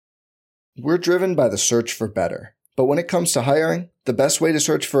We're driven by the search for better. But when it comes to hiring, the best way to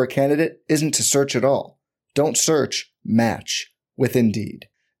search for a candidate isn't to search at all. Don't search, match with Indeed.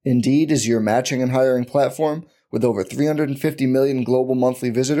 Indeed is your matching and hiring platform with over 350 million global monthly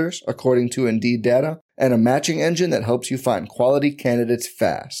visitors, according to Indeed data, and a matching engine that helps you find quality candidates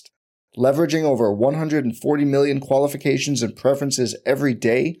fast. Leveraging over 140 million qualifications and preferences every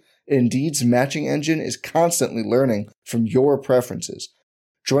day, Indeed's matching engine is constantly learning from your preferences.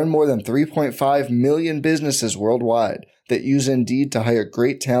 Join more than 3.5 million businesses worldwide that use Indeed to hire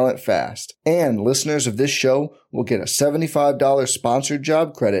great talent fast. And listeners of this show will get a $75 sponsored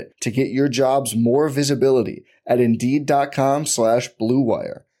job credit to get your jobs more visibility at Indeed.com/Blue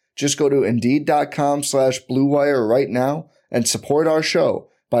Wire. Just go to Indeed.com/Blue Wire right now and support our show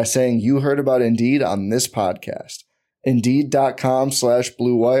by saying you heard about Indeed on this podcast.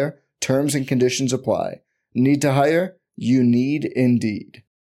 Indeed.com/Blue Wire. Terms and conditions apply. Need to hire? You need Indeed.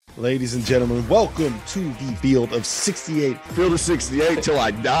 Ladies and gentlemen, welcome to the Field of 68. Field of 68 till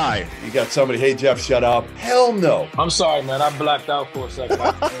I die. You got somebody, hey, Jeff, shut up. Hell no. I'm sorry, man. I blacked out for a second.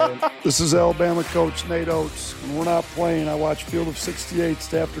 This is Alabama coach Nate Oates. When we're not playing, I watch Field of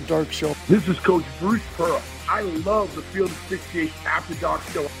 68's After Dark show. This is Coach Bruce Pearl. I love the Field of 68 After Dark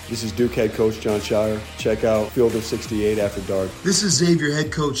show. This is Duke head coach John Shire. Check out Field of 68 After Dark. This is Xavier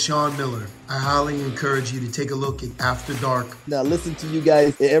head coach Sean Miller. I highly encourage you to take a look at After Dark. Now listen to you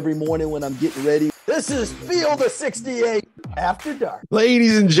guys every morning when I'm getting ready. This is Field of 68 After Dark.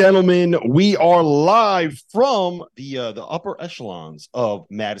 Ladies and gentlemen, we are live from the upper echelons of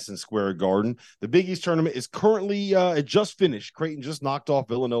Madison Square Garden. The Big East tournament is currently it just finished. Creighton just knocked off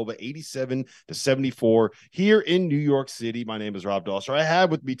Villanova 87-74 here in New York City. My name is Rob Dosser. I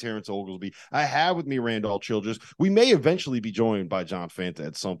have with me Terrence Oglesby. I have with me Randolph Childress. We may eventually be joined by John Fanta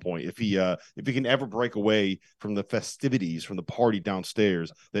at some point if he can ever break away from the festivities, from the party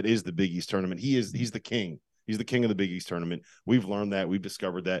downstairs that is the Big East tournament. He's the king. He's the king of the Big East tournament. We've learned that. We've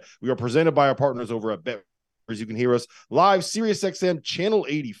discovered that. We are presented by our partners over at Bet. You can hear us live, SiriusXM channel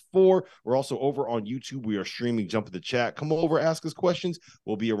 84. We're also over on YouTube. We are streaming. Jump in the chat. Come over, ask us questions.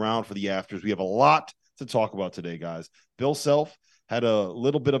 We'll be around for the afters. We have a lot to talk about today, guys. Bill Self had a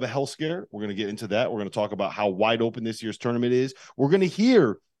little bit of a health scare. We're going to get into that. We're going to talk about how wide open this year's tournament is. We're going to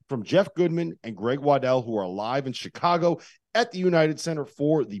hear from Jeff Goodman and Greg Waddell, who are live in Chicago at the United Center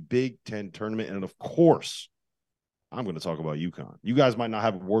for the Big Ten tournament. And of course, I'm going to talk about UConn. You guys might not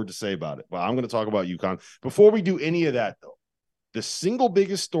have a word to say about it, but I'm going to talk about UConn. Before we do any of that, though, the single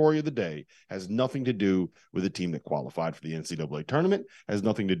biggest story of the day has nothing to do with the team that qualified for the NCAA tournament, has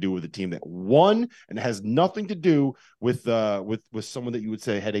nothing to do with the team that won, and has nothing to do with someone that you would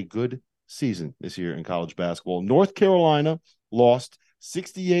say had a good season this year in college basketball. North Carolina lost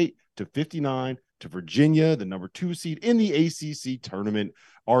 68-59 to Virginia, the number 2 seed in the ACC tournament.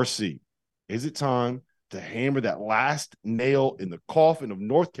 RC, is it time to hammer that last nail in the coffin of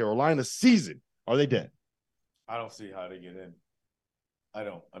North Carolina's season? Are they dead? I don't see how they get in. I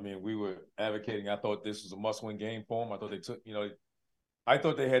don't. I mean, we were advocating. I thought this was a must-win game for them. I thought they took, I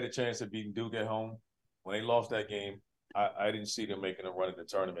thought they had a chance of beating Duke at home. When they lost that game, I didn't see them making a run in the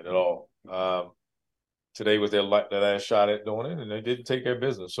tournament at all. Today was their last shot at doing it, and they didn't take their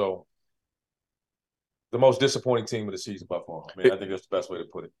business. So the most disappointing team of the season by far. I mean, I think that's the best way to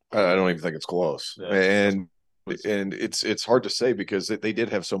put it. I don't even think it's close. Yeah. And it's hard to say because they did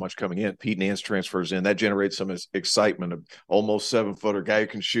have so much coming in. Pete Nance transfers in. That generates some excitement. Of almost 7-footer guy who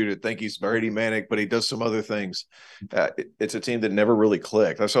can shoot it. Think he's Brady Manic, but he does some other things. It's a team that never really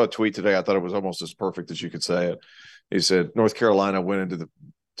clicked. I saw a tweet today. I thought it was almost as perfect as you could say it. He said, North Carolina went into the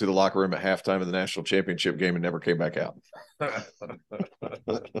locker room at halftime of the national championship game and never came back out.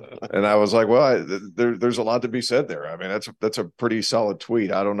 And I was like, well, there's a lot to be said there. I mean, that's a pretty solid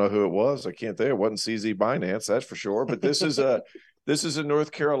tweet. I don't know who it was. I can't think. It wasn't CZ Binance, that's for sure. But this is a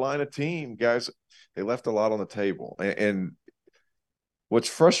North Carolina team, guys. They left a lot on the table. And what's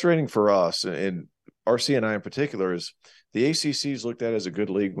frustrating for us, and RC and I in particular, is the ACC is looked at as a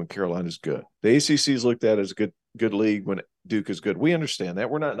good league when Carolina's good. The ACC is looked at as a good league when Duke is good. We understand that.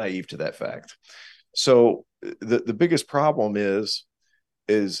 We're not naive to that fact. So the biggest problem is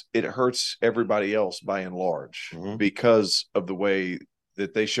it hurts everybody else by and large because of the way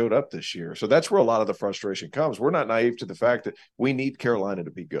that they showed up this year. So that's where a lot of the frustration comes. We're not naive to the fact that we need Carolina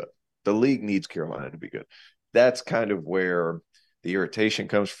to be good. The league needs Carolina to be good. That's kind of where the irritation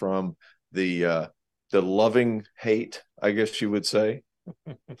comes from, the loving hate, I guess you would say.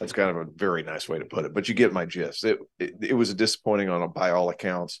 That's kind of a very nice way to put it, but you get my gist. It was a disappointing by all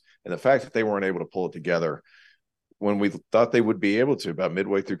accounts, and the fact that they weren't able to pull it together when we thought they would be able to about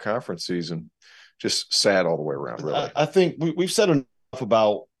midway through conference season, just sad all the way around. Really, I think we've said enough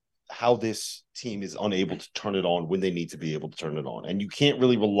about how this team is unable to turn it on when they need to be able to turn it on. And you can't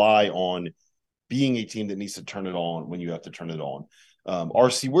really rely on being a team that needs to turn it on when you have to turn it on.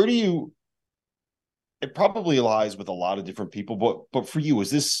 RC, where do you – it probably lies with a lot of different people, but for you, is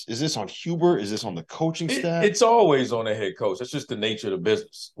this on Huber? Is this on the coaching staff? It's always on the head coach. It's just the nature of the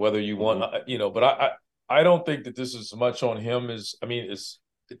business, whether you want but I don't think that this is much on him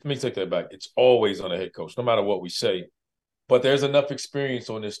let me take that back. It's always on the head coach, no matter what we say. But there's enough experience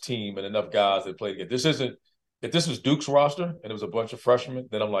on this team and enough guys that play together. If this was Duke's roster and it was a bunch of freshmen,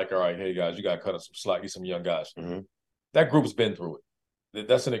 then I'm like, all right, hey, guys, you got to cut us some slack, get some young guys. Mm-hmm. That group's been through it.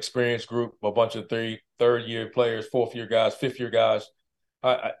 That's an experienced group, a bunch of third-year players, fourth-year guys, fifth-year guys.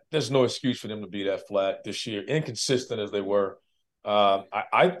 There's no excuse for them to be that flat this year, inconsistent as they were.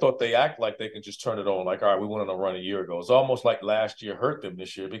 I thought they act like they can just turn it on. Like, all right, we went on a run a year ago. It's almost like last year hurt them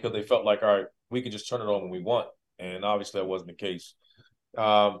this year because they felt like, all right, we can just turn it on when we want. And obviously that wasn't the case.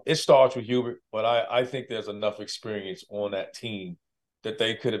 It starts with Hubert, but I think there's enough experience on that team that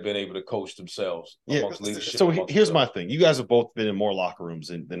they could have been able to coach themselves amongst leadership. So here's my thing. You guys have both been in more locker rooms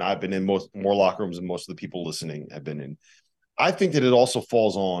than I've been in, more locker rooms than most of the people listening have been in. I think that it also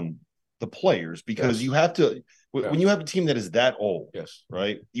falls on the players because you have to – when you have a team that is that old,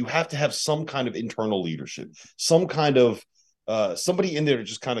 right, you have to have some kind of internal leadership, some kind of somebody in there to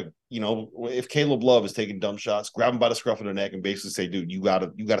just kind of, if Caleb Love is taking dumb shots, grab him by the scruff of the neck and basically say, dude, you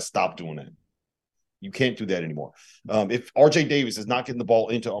gotta stop doing that. You can't do that anymore. If RJ Davis is not getting the ball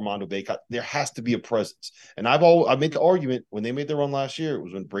into Armando Bacot, there has to be a presence. And I made the argument when they made their run last year, it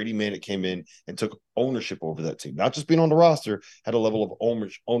was when Brady Manek came in and took ownership over that team, not just being on the roster, had a level of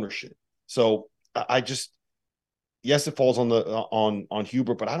ownership. So yes, it falls on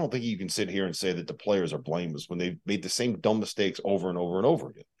Huber, but I don't think you can sit here and say that the players are blameless when they've made the same dumb mistakes over and over and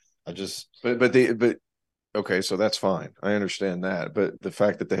over again. Okay, so that's fine. I understand that. But the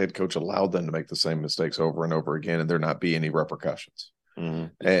fact that the head coach allowed them to make the same mistakes over and over again and there not be any repercussions. Mm-hmm.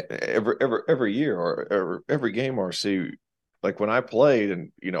 Every year or every game, RC, like when I played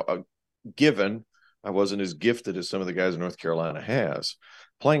and, given I wasn't as gifted as some of the guys in North Carolina has,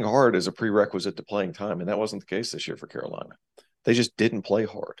 playing hard is a prerequisite to playing time. And that wasn't the case this year for Carolina. They just didn't play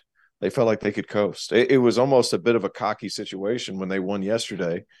hard. They felt like they could coast. It was almost a bit of a cocky situation when they won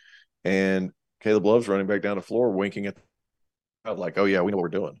yesterday. And Caleb Love's running back down the floor, winking at the crowd like, oh, yeah, we know what we're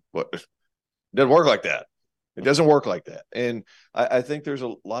doing. But it doesn't work like that. It doesn't work like that. And I think there's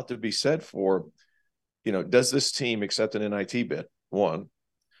a lot to be said for, does this team accept an NIT bid? One.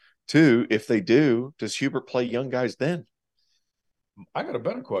 Two, if they do, does Hubert play young guys then? I got a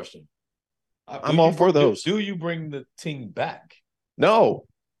better question. I'm all for those. Do you bring the team back? No.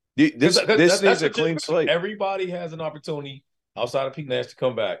 This needs a clean slate. Everybody has an opportunity outside of Pete Nash to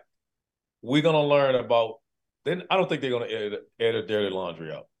come back. We're going to learn about – then I don't think they're going to air their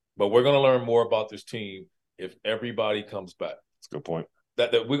laundry out. But we're going to learn more about this team if everybody comes back. That's a good point.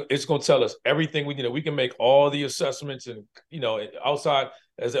 It's going to tell us everything we need. We can make all the assessments and, outside,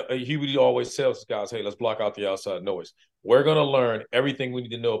 as Hubert always tells us, guys, hey, let's block out the outside noise. We're going to learn everything we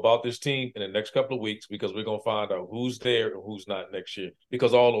need to know about this team in the next couple of weeks because we're going to find out who's there and who's not next year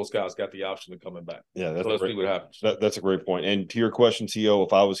because all those guys got the option of coming back. Yeah, let's see what happens. That's a great point. And to your question, T.O.,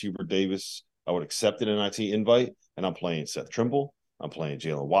 if I was Hubert Davis, I would accept an NIT invite, and I'm playing Seth Trimble. I'm playing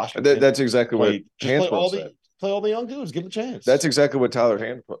Jalen Washington. That's exactly what Hansbrough said. Play all the young dudes. Give them a chance. That's exactly what Tyler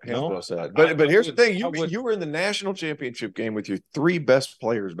Hansbrough said. But here's the thing. You were in the national championship game with your three best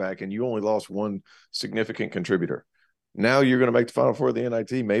players back, and you only lost one significant contributor. Now you're going to make the Final Four of the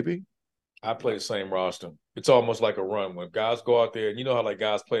NIT, maybe? I play the same roster. It's almost like a run. When guys go out there, and you know how like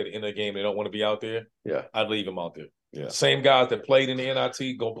guys play at the end of the game, they don't want to be out there? Yeah. I'd leave them out there. Yeah. Same guys that played in the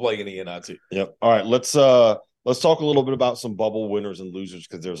NIT, go play in the NIT. Yep. All right, let's talk a little bit about some bubble winners and losers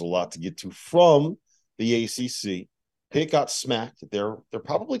because there's a lot to get to from the ACC. Pitt got smacked. They're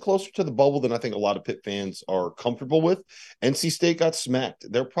probably closer to the bubble than I think a lot of Pitt fans are comfortable with. NC State got smacked.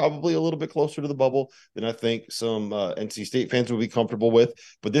 They're probably a little bit closer to the bubble than I think some NC State fans would be comfortable with.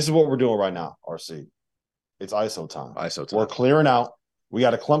 But this is what we're doing right now, RC. It's ISO time. ISO time. We're clearing out. We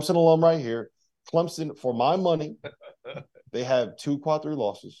got a Clemson alum right here. Clemson, for my money, they have 2 quad 3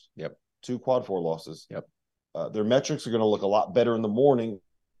 losses. Yep. 2 quad 4 losses. Yep. Their metrics are going to look a lot better in the morning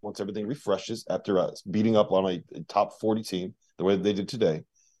once everything refreshes after beating up on a top 40 team the way that they did today.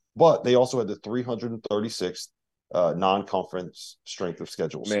 But they also had the 336th non-conference strength of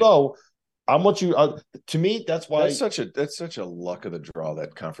schedule. Man. So I want you to me, that's why that's such a luck of the draw,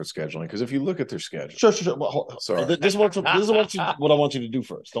 that conference scheduling, because if you look at their schedule. Sure. Well, sorry. This is what I want you to do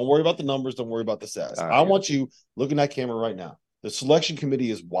first. Don't worry about the numbers. Don't worry about the stats. Right. I want you looking at camera right now. The selection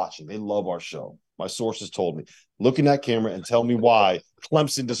committee is watching. They love our show. My sources told me. Look in that camera and tell me why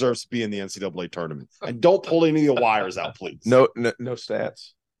Clemson deserves to be in the NCAA tournament. And don't pull any of the wires out, please. No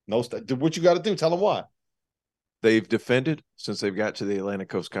stats. No stats. What you got to do? Tell them why. They've defended since they've got to the Atlantic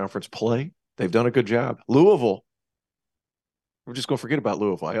Coast Conference play. They've done a good job. Louisville. We're just going to forget about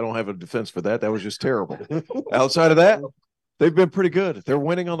Louisville. I don't have a defense for that. That was just terrible. Outside of that, they've been pretty good. They're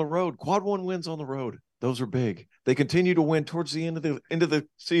winning on the road. Quad 1 wins on the road. Those are big. They continue to win towards the end of the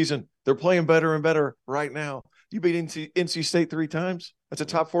season. They're playing better and better right now. You beat NC State 3 times. That's a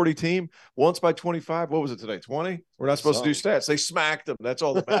top 40 team. Once by 25. What was it today? 20? We're not supposed to do stats. They smacked them. That's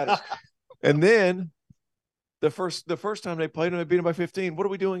all that matters. And then the first time they played them, they beat them by 15. What are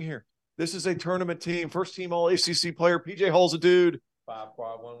we doing here? This is a tournament team. First team all ACC player. PJ Hall's a dude. 5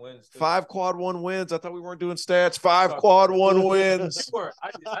 quad 1 wins. 5 quad 1 wins. I thought we weren't doing stats. 5 quad 1 wins.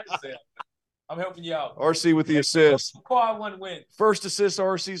 I just said, I'm helping you out. RC with the assist. Quad 1 win. First assist of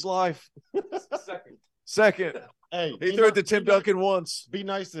RC's life. Second. Hey, he threw it to Tim Duncan once. Be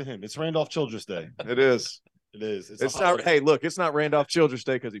nice to him. It's Randolph Childress Day. It is. It is. It's not. Hey, look, it's not Randolph Childress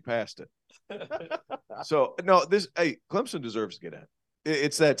Day because he passed it. So no, Clemson deserves to get in.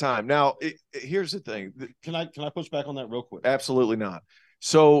 It's that time. Now, here's the thing. Can I push back on that real quick? Absolutely not.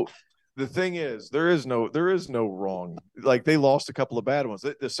 So the thing is, there is no wrong. Like, they lost a couple of bad ones.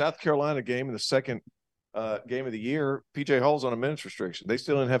 The South Carolina game in the second game of the year, PJ Hall's on a minutes restriction. They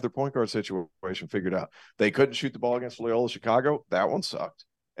still didn't have their point guard situation figured out. They couldn't shoot the ball against Loyola Chicago. That one sucked.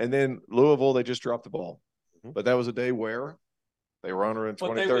 And then Louisville, they just dropped the ball. Mm-hmm. But that was a day where they were under in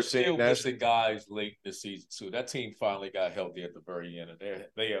 2013. But they were still missing guys late this season too. That team finally got healthy at the very end, and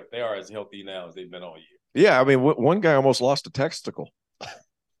they are as healthy now as they've been all year. Yeah, I mean, one guy almost lost a testicle,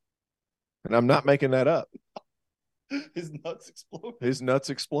 and I'm not making that up. His nuts exploded. His nuts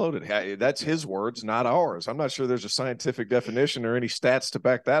exploded. Hey, that's his words, not ours. I'm not sure there's a scientific definition or any stats to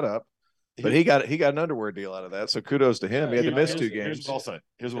back that up. But he got an underwear deal out of that, so kudos to him. He had to miss 2 games.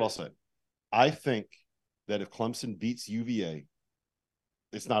 Here's what I'll say. I think that if Clemson beats UVA,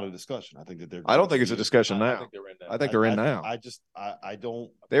 it's not a discussion. I think that I don't think it's a discussion now. I think they're in now. I don't.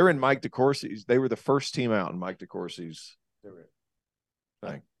 They're in Mike DeCourcy's. They were the first team out in Mike DeCourcy's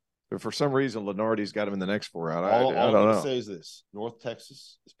thing. But for some reason, Lenardi's got him in the next 4 out. I don't know. All I'm going to say is this. North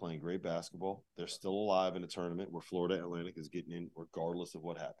Texas is playing great basketball. They're still alive in a tournament where Florida Atlantic is getting in regardless of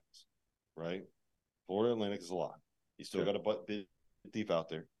what happens, right? Florida Atlantic is alive. You still got a butt deep out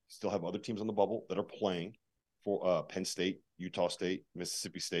there. You still have other teams on the bubble that are playing for Penn State, Utah State,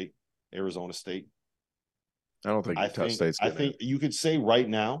 Mississippi State, Arizona State. I don't think Utah State's I think you could say right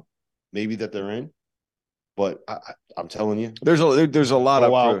now maybe that they're in, but I'm telling you, there's a lot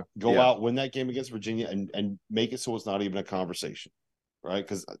of go out, win that game against Virginia, and make it so it's not even a conversation, right?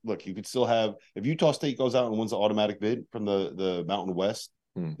 Because look, you could still have, if Utah State goes out and wins the automatic bid from the Mountain West,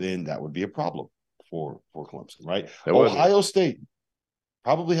 then that would be a problem for Clemson, right? Ohio State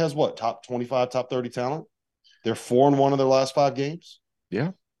probably has what, top 25, top 30 talent. They're 4-1 of their last 5 games.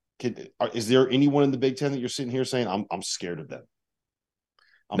 Yeah. Is there anyone in the Big Ten that you're sitting here saying I'm scared of them?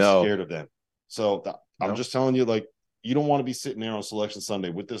 I'm scared of them. So I'm just telling you, like, you don't want to be sitting there on Selection Sunday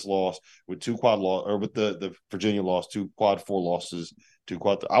with this loss, with 2 quad loss, or with the Virginia loss, 2 quad 4 losses, 2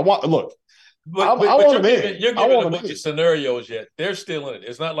 quad. I want look. I want them in. You're giving a bunch of scenarios yet. They're still in it.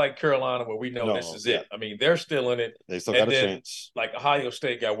 It's not like Carolina where we know this is it. I mean, they're still in it. They still got a chance. Like Ohio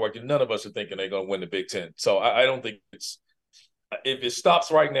State got working. None of us are thinking they're going to win the Big Ten. So I don't think it's – if it stops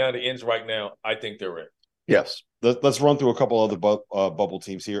right now, it ends right now, I think they're in. Yes. Let's run through a couple other bubble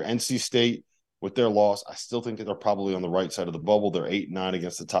teams here. NC State, with their loss, I still think that they're probably on the right side of the bubble. They're 8-9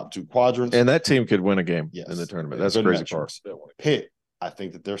 against the top 2 quadrants. And that team could win a game in the tournament. That's the crazy part. Pitt, I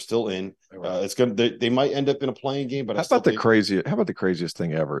think that they're still in. It's going. They might end up in a playing game, but how about the craziest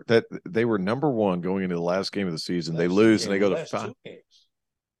thing ever? That they were number 1 going into the last game of the season. They lose and they go to 5.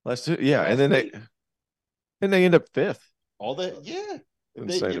 Last 2, yeah, and then they end up 5th. All that, yeah.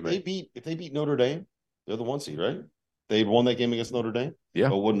 If they beat Notre Dame, they're the 1 seed, right? They'd won that game against Notre Dame. Yeah,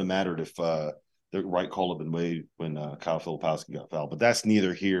 but it wouldn't have mattered if the right call had been made when Kyle Filipowski got fouled. But that's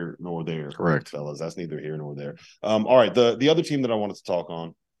neither here nor there. Correct, fellas. That's neither here nor there. All right. The other team that I wanted to talk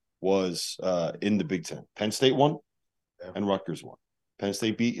on was in the Big Ten. Penn State won and Rutgers won. Penn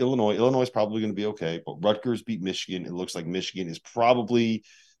State beat Illinois. Illinois is probably going to be okay, but Rutgers beat Michigan. It looks like Michigan is probably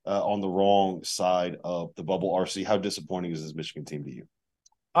on the wrong side of the bubble. RC, how disappointing is this Michigan team to you?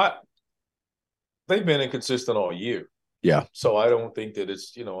 They've been inconsistent all year. Yeah. So I don't think that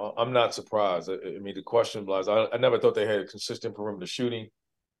it's, I'm not surprised. I mean, the question was, I never thought they had a consistent perimeter shooting,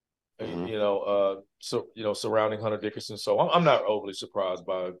 surrounding Hunter Dickinson. So I'm not overly surprised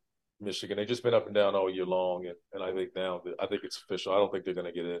by Michigan. They've just been up and down all year long, and I think now it's official. I don't think they're going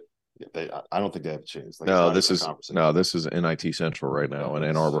to get it. Yeah, I don't think they have a chance. Like, this is NIT Central right now in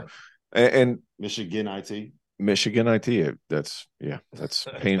Ann Arbor, and Michigan IT. Michigan IT. That's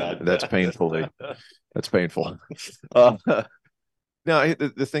painful. That's painful. That's painful. Now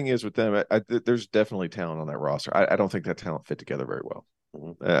the thing is with them, there's definitely talent on that roster. I don't think that talent fit together very well.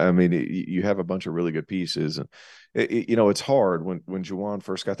 Mm-hmm. I mean, you have a bunch of really good pieces, and it's hard when Juwan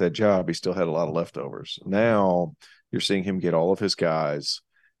first got that job. He still had a lot of leftovers. Now you're seeing him get all of his guys,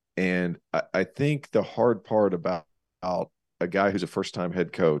 and I think the hard part about a guy who's a first-time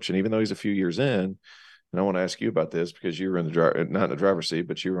head coach, and even though he's a few years in, and I want to ask you about this because you were not in the driver's seat,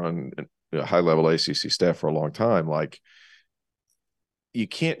 but you were on a high-level ACC staff for a long time. Like, you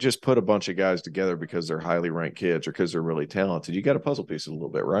can't just put a bunch of guys together because they're highly ranked kids or because they're really talented. You got to puzzle pieces a little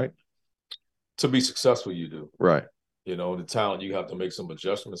bit, right? To be successful, you do. Right. The talent, you have to make some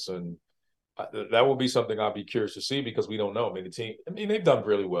adjustments, and that will be something I'll be curious to see because we don't know. I mean, the team, they've done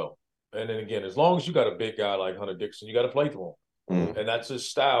really well. And then again, as long as you got a big guy like Hunter Dickinson, you got to play through him. And that's a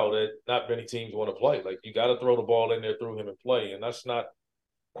style that not many teams want to play. Like, you got to throw the ball in there through him and play, and that's not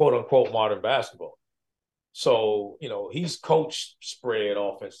quote unquote modern basketball. So, he's coached spread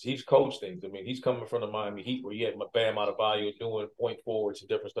offense. He's coached things. I mean, he's coming from the Miami Heat where he had Bam Adebayo doing point forwards and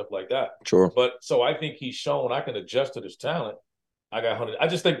different stuff like that. Sure. But so I think he's shown I can adjust to this talent. I got 100. I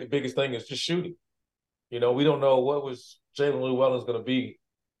just think the biggest thing is just shooting. We don't know what was Jalen Llewellyn's going to be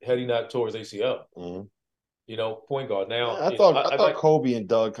heading out towards ACL. Mm-hmm. Point guard. Now, I thought Kobe and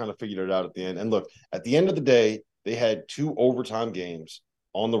Doug kind of figured it out at the end. And look, at the end of the day, they had 2 overtime games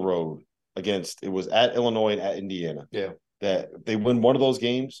on the road it was at Illinois and at Indiana. Yeah. That they win one of those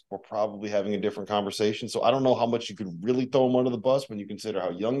games, we're probably having a different conversation. So I don't know how much you could really throw them under the bus when you consider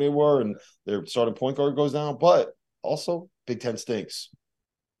how young they were and their starting point guard goes down. But also, Big Ten stinks.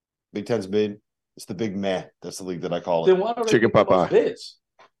 Big Ten's mid. It's the big meh. That's the league that I call it. Then why don't Chicken Popeye.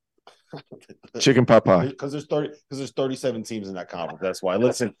 Chicken Popeye. Because there's 37 teams in that conference. That's why.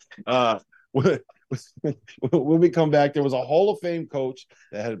 Listen, when we come back, there was a Hall of Fame coach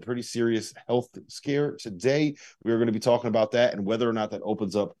that had a pretty serious health scare today. We are going to be talking about that and whether or not that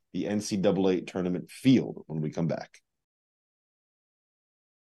opens up the NCAA tournament field when we come back.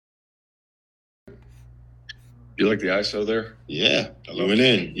 You like the ISO there? Yeah, I went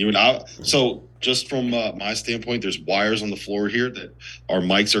in. You and out. So just from my standpoint, there's wires on the floor here that our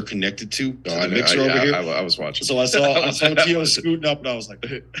mics are connected to the mixer over here. I was watching. So I saw Tio scooting up, and I was like,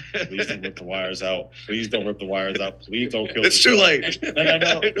 "Please don't rip the wires out. Please don't rip the wires out. Please don't kill." It's too late. And I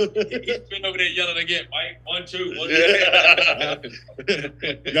know. He's been over there yelling again, Mike. 1, 2, 1,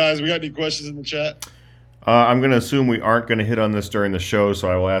 2. Guys, we got any questions in the chat? I'm going to assume we aren't going to hit on this during the show, so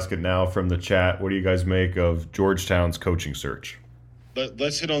I will ask it now from the chat. What do you guys make of Georgetown's coaching search?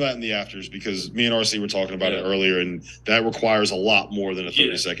 Let's hit on that in the afters because me and RC were talking about it earlier, and that requires a lot more than a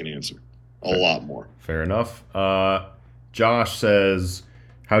 30-second answer. A lot more. Fair enough. Josh says,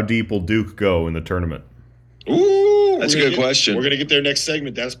 how deep will Duke go in the tournament? Ooh, that's a good question. We're going to get there next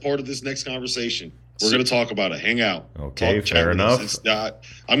segment. That's part of this next conversation. We're going to talk about it. Hang out. Okay, fair enough.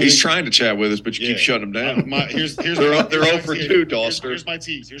 He's trying to chat with us, but you keep shutting him down. They're 0 for 2, Doster. Here's my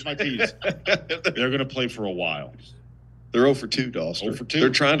tease. They're going to play for a while. They're 0 for 2, Doster. 0 for 2.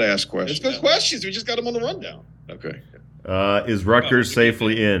 They're trying to ask questions. It's good questions. We just got them on the rundown. Okay. Is Rutgers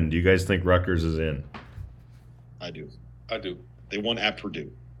safely in? Do you guys think Rutgers is in? I do. They won at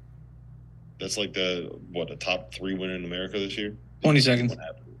Purdue. That's like a top 3 win in America this year? 20 seconds.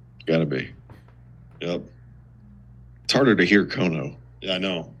 Got to be. Yep. It's harder to hear Kono. Yeah, I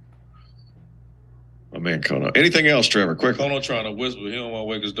know. My man Kono. Anything else, Trevor? Quickly. Kono trying to whisper. He don't want to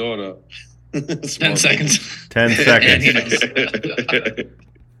wake his daughter up. 10 seconds. 10 seconds.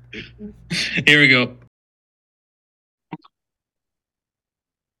 Here we go.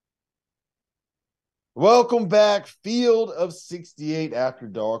 Welcome back. Field of 68 After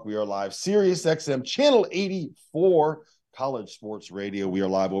Dark. We are live. Sirius XM, Channel 84. College Sports Radio. We are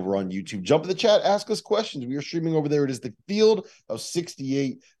live over on YouTube. Jump in the chat, ask us questions. We are streaming over there. It is the Field of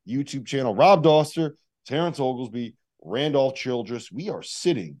 68 YouTube channel. Rob Doster, Terrence Oglesby, Randolph Childress. We are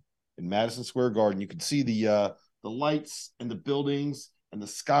sitting in Madison Square Garden. You can see the lights and the buildings and the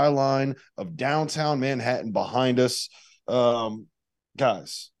skyline of downtown Manhattan behind us.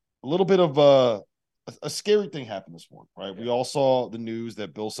 Guys, a little bit of a scary thing happened this morning, right? We all saw the news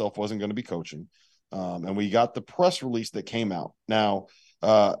that Bill Self wasn't going to be coaching. And we got the press release that came out. Now,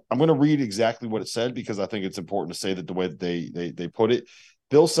 I'm going to read exactly what it said because I think it's important to say that the way that they put it.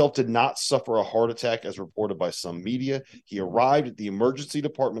 Bill Self did not suffer a heart attack as reported by some media. He arrived at the emergency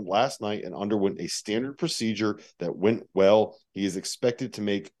department last night and underwent a standard procedure that went well. He is expected to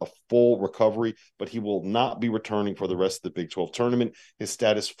make a full recovery, but he will not be returning for the rest of the Big 12 tournament. His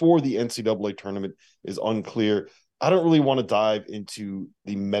status for the NCAA tournament is unclear. I don't really want to dive into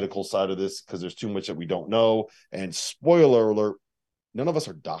the medical side of this because there's too much that we don't know. And spoiler alert, none of us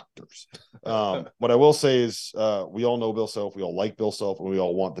are doctors. What I will say is we all know Bill Self. We all like Bill Self, and we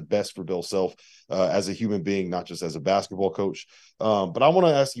all want the best for Bill Self as a human being, not just as a basketball coach. But I want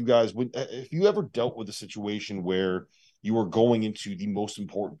to ask you guys, if you ever dealt with a situation where you were going into the most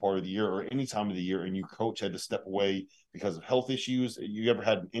important part of the year or any time of the year and your coach had to step away because of health issues, you ever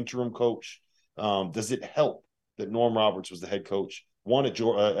had an interim coach? Does it help that Norm Roberts was the head coach? One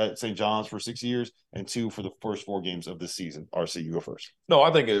at St. John's for 6 years, and two for the first 4 games of this season. RC, you go first. No,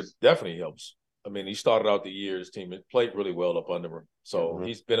 I think it definitely helps. I mean, he started out the year, his team played really well up under him. So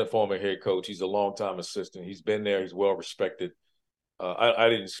he's been a former head coach. He's a longtime assistant. He's been there. He's well respected. I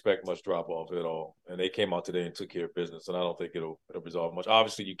didn't expect much drop off at all. And they came out today and took care of business. And I don't think it'll resolve much.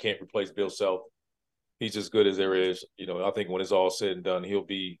 Obviously, you can't replace Bill Self. He's as good as there is. You know, I think when it's all said and done, he'll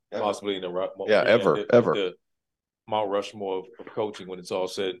be possibly in the ever. Mount Rushmore of coaching when it's all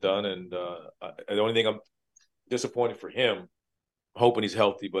said and done. And the only thing I'm disappointed for him, hoping he's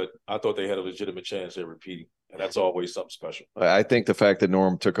healthy, but I thought they had a legitimate chance at repeating. And that's always something special. I think the fact that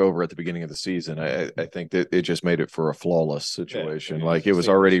Norm took over at the beginning of the season, I think that it just made it for a flawless situation. Yeah, like it was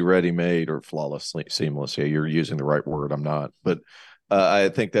already ready-made or flawless, seamless. Yeah, you're using the right word. I'm not. But I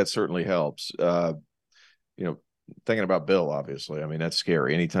think that certainly helps. Thinking about Bill, obviously, I mean, that's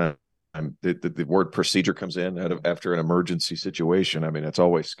scary. Anytime the word procedure comes in after an emergency situation, I mean, it's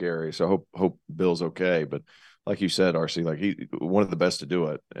always scary. So hope Bill's okay. But like you said, RC, like he one of the best to do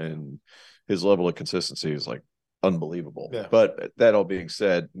it, and his level of consistency is like unbelievable. Yeah. But that all being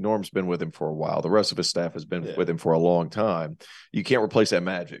said, Norm's been with him for a while. The rest of his staff has been with him for a long time. You can't replace that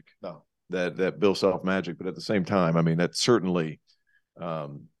magic. No, that Bill Self magic. But at the same time, I mean, that's certainly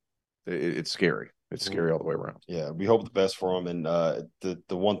it's scary. It's scary all the way around. Yeah, we hope the best for him. And the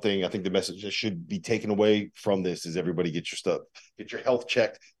one thing I think the message that should be taken away from this is everybody get your stuff, get your health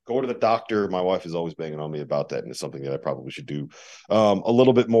checked, go to the doctor. My wife is always banging on me about that, and it's something that I probably should do a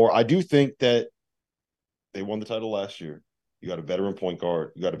little bit more. I do think that they won the title last year. You got a veteran point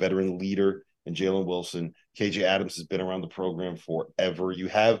guard. You got a veteran leader in Jalen Wilson. KJ Adams has been around the program forever. You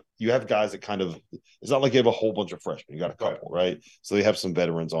have guys that kind of – it's not like you have a whole bunch of freshmen. You got a couple, right? So they have some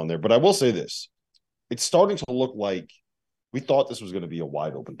veterans on there. But I will say this. It's starting to look like we thought this was going to be a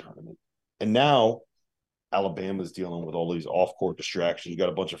wide open tournament. And now Alabama's dealing with all these off-court distractions. You got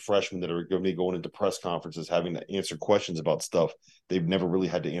a bunch of freshmen that are going to be going into press conferences having to answer questions about stuff they've never really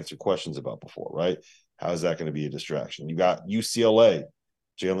had to answer questions about before, right? How is that going to be a distraction? You got UCLA,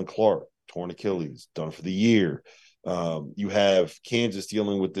 Jalen Clark, torn Achilles, done for the year. You have Kansas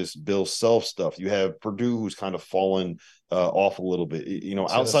dealing with this Bill Self stuff. You have Purdue who's kind of fallen off a little bit.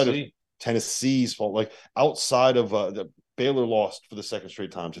 Outside of Tennessee's fault, like outside of the Baylor lost for the second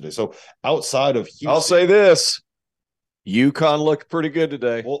straight time today. So outside of Houston, I'll say this: UConn looked pretty good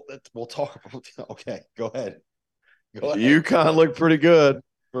today. We'll talk about. Okay, go ahead. UConn looked pretty good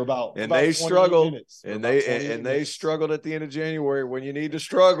for about they struggled, and they struggled at the end of January when you need to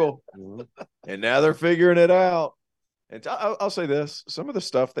struggle, and now they're figuring it out. And I'll say this: some of the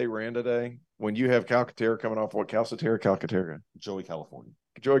stuff they ran today, when you have Calcaterra coming off Calcaterra, Joey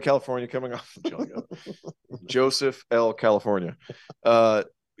California coming off Joseph L. California.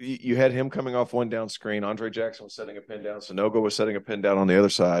 You had him coming off one down screen. Andre Jackson was setting a pin down. Sanogo was setting a pin down on the other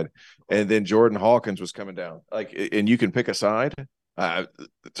side. And then Jordan Hawkins was coming down. And you can pick a side.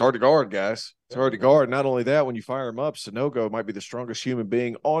 It's hard to guard, guys. It's hard to guard. Not only that, when you fire him up, Sanogo might be the strongest human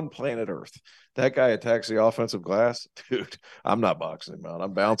being on planet Earth. That guy attacks the offensive glass. Dude, I'm not boxing him out.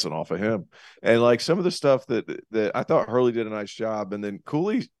 I'm bouncing off of him. And like some of the stuff that I thought Hurley did a nice job. And then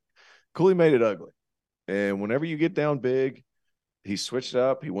Cooley made it ugly. And whenever you get down big, he switched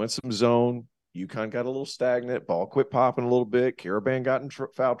up. He went some zone. UConn got a little stagnant. Ball quit popping a little bit. Caravan got in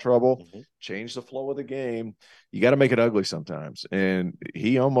foul trouble. Changed the flow of the game. You got to make it ugly sometimes. And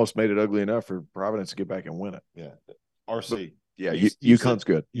he almost made it ugly enough for Providence to get back and win it. Yeah. RC. Yeah, UConn's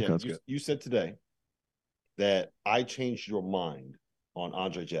good. UConn's good. You said today that I changed your mind on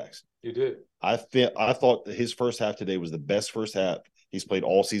Andre Jackson. You did. I thought that his first half today was the best first half he's played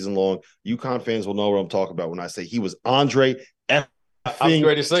all season long. UConn fans will know what I'm talking about when I say he was Andre F. I'm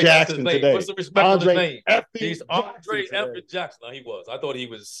ready to say Jackson today. What's the respect for his name? He's Andre F. Jackson. No, he was. I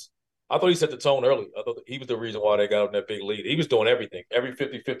thought he set the tone early. I thought he was the reason why they got in that big lead. He was doing everything. Every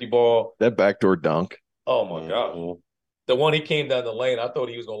 50-50 ball. That backdoor dunk. Oh, my God. The one he came down the lane, I thought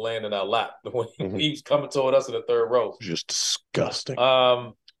he was going to land in our lap. The one he was coming toward us in the third row. Just disgusting.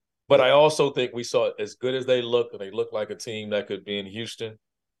 But I also think we saw, as good as they looked, and they looked like a team that could be in Houston,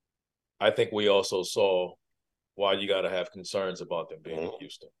 I think we also saw why you got to have concerns about them being in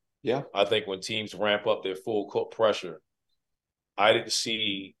Houston. Yeah. I think when teams ramp up their full court pressure, I didn't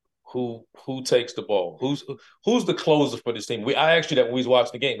see who takes the ball. Who's the closer for this team? I asked you that when we was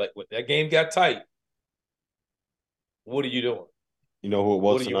watching the game. Like, when that game got tight, what are you doing? You know who it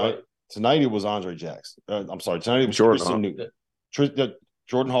was tonight? Tonight it was Andre Jackson. I'm sorry. Tonight it was Tristan Newton.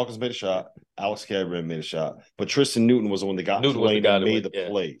 Jordan Hawkins made a shot. Alex Cameron made a shot. But Tristan Newton was the one that got to the lane and made the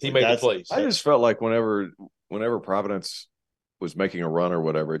plays. He made the plays. I just felt like whenever Providence was making a run or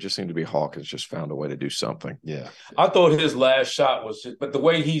whatever, it just seemed to be Hawkins just found a way to do something. Yeah. I thought his last shot was – but the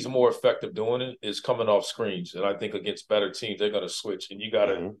way he's more effective doing it is coming off screens. And I think against better teams, they're going to switch. And you got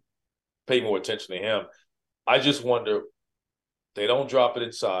to pay more attention to him. I just wonder – they don't drop it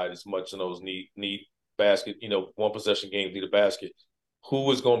inside as much in those need basket, one possession games, need a basket.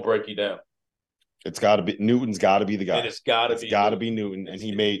 Who is going to break you down? It's got to be Newton's. Got to be the guy. And it's got to be Newton. And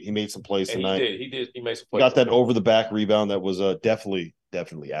he made some plays tonight. He did. He made some plays. Got that over the back rebound that was definitely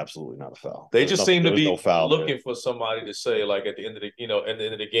absolutely not a foul. They just seem to be looking for somebody to say, like, at the end of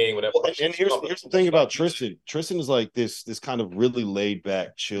the game. Whatever. Well, and here's the thing about Tristan. Tristan is like this kind of really laid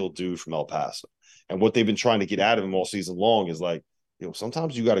back, chill dude from El Paso. And what they've been trying to get out of him all season long is like,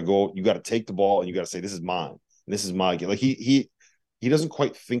 sometimes you got to take the ball and you got to say, this is mine. And this is my game. Like he doesn't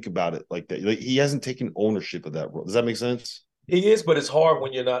quite think about it like that. Like, he hasn't taken ownership of that role. Does that make sense? He is, but it's hard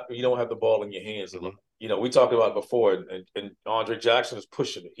when you don't have the ball in your hands. We talked about it before, and Andre Jackson is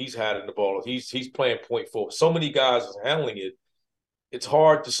pushing it. He's had the ball. He's playing point forward. So many guys are handling it. It's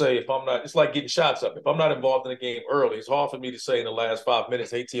hard to say if I'm not. It's like getting shots up. If I'm not involved in the game early, it's hard for me to say in the last 5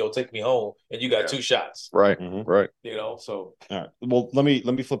 minutes, "Hey, T.O., take me home," and you got 2 shots. Right, right. So. All right. Well, let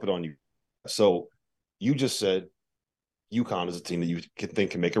me flip it on you. So, you just said UConn is a team that you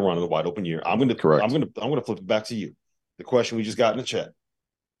think can make a run in the wide open year. I'm gonna flip it back to you. The question we just got in the chat.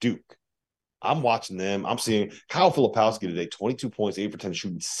 Duke. I'm watching them. I'm seeing Kyle Filipowski today, 22 points, 8 for 10,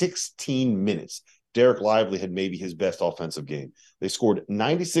 shooting 16 minutes. Derek Lively had maybe his best offensive game. They scored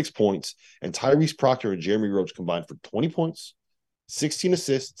 96 points, and Tyrese Proctor and Jeremy Roach combined for 20 points, 16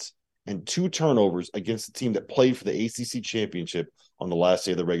 assists, and 2 turnovers against the team that played for the ACC championship on the last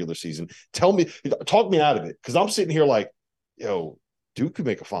day of the regular season. Talk me out of it, because I'm sitting here like, Duke could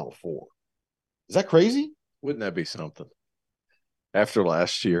make a Final Four. Is that crazy? Wouldn't that be something? After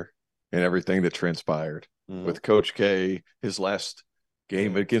last year and everything that transpired with Coach K, his last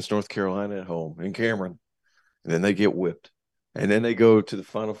game against North Carolina at home in Cameron, and then they get whipped, and then they go to the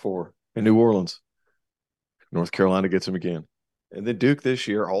Final Four in New Orleans. North Carolina gets them again, and then Duke this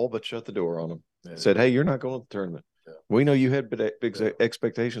year all but shut the door on them. Yeah. Said, "Hey, you're not going to the tournament. Yeah. We know you had big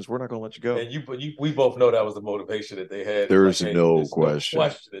expectations. We're not going to let you go." And we both know that was the motivation that they had. There's no question. No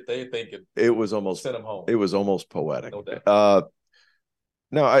question that they thinking it was almost send them home. It was almost poetic. No doubt.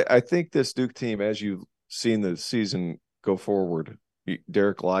 No, I think this Duke team, as you've seen the season go forward,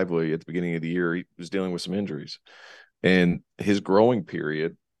 Derek Lively at the beginning of the year, he was dealing with some injuries, and his growing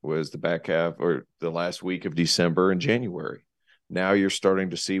period was the back half or the last week of December and January. Now you're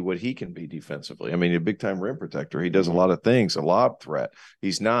starting to see what he can be defensively. I mean, a big-time rim protector. He does a lot of things, a lob threat.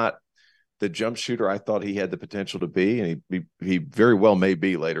 He's not the jump shooter I thought he had the potential to be, and he very well may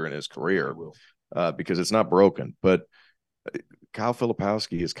be later in his career because it's not broken. But Kyle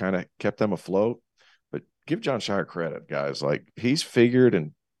Filipowski has kind of kept them afloat. But give John Shire credit, guys. Like, he's figured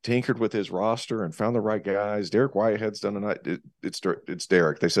and tinkered with his roster and found the right guys. Derek Whitehead's done tonight. It's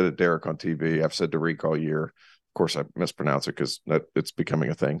Derek. They said it Derek on TV. I've said Derek all year. Of course, I mispronounce it because it's becoming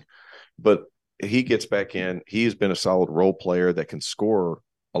a thing. But he gets back in. He has been a solid role player that can score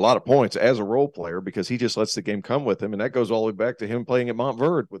a lot of points as a role player because he just lets the game come with him. And that goes all the way back to him playing at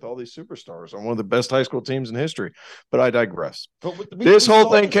Montverde with all these superstars on one of the best high school teams in history. But I digress. This whole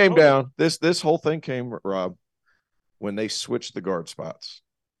thing came down. This whole thing came, Rob, when they switched the guard spots.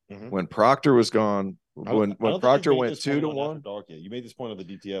 Mm-hmm. When Proctor was gone, when Proctor went 2-1. You made this point on the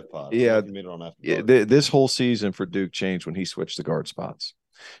DTF pod. Yeah. You made it on After Dark. This whole season for Duke changed when he switched the guard spots.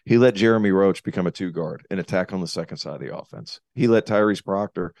 He let Jeremy Roach become a 2-guard and attack on the second side of the offense. He let Tyrese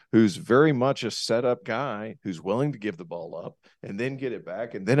Proctor, who's very much a setup guy, who's willing to give the ball up and then get it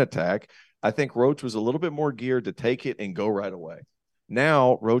back and then attack. I think Roach was a little bit more geared to take it and go right away.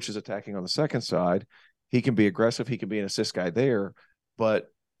 Now Roach is attacking on the second side. He can be aggressive. He can be an assist guy there, but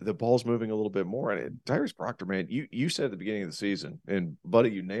the ball's moving a little bit more. And Tyrese Proctor, man, you said at the beginning of the season, and buddy,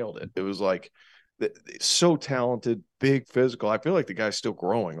 you nailed it. It was like So talented, big, physical. I feel like the guy's still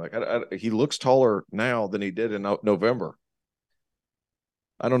growing. Like he looks taller now than he did in November.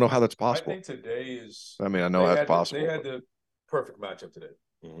 I don't know how that's possible. I think today is. I mean, I know that's possible. They had the perfect matchup today.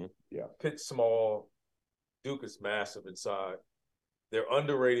 Mm-hmm. Yeah, Pitt's small, Duke is massive inside. They're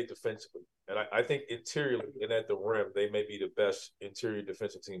underrated defensively, and I think interiorly and at the rim, they may be the best interior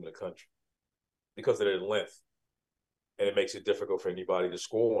defensive team in the country because of their length, and it makes it difficult for anybody to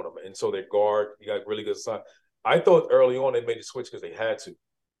score on them. And so their guard, you got really good side. I thought early on they made the switch because they had to.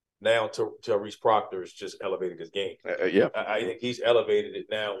 Now Tyrese Proctor has just elevated his game. Yeah, I think he's elevated it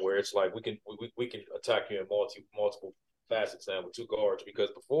now where it's like we can attack you in multiple facets now with two guards,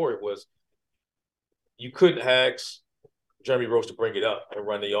 because before it was you couldn't ask Jeremy Roach to bring it up and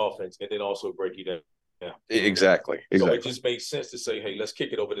run the offense and then also break you down. Yeah. Exactly. So it just makes sense to say, hey, let's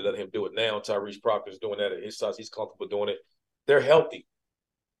kick it over to let him do it now. Tyrese Proctor's doing that at his size. He's comfortable doing it. They're healthy.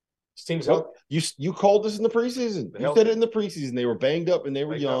 This team's healthy. You called this in the preseason. You said it in the preseason. They were banged up and they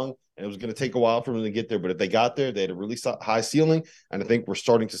were young, and it was going to take a while for them to get there. But if they got there, they had a really high ceiling, and I think we're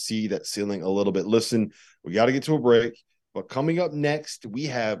starting to see that ceiling a little bit. Listen, we got to get to a break, but coming up next, we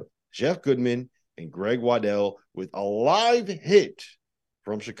have Jeff Goodman and Greg Waddell with a live hit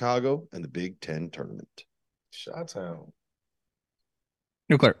from Chicago and the Big Ten tournament. Chi-town.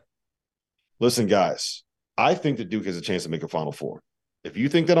 Nuclear. Listen, guys, I think that Duke has a chance to make a Final Four. If you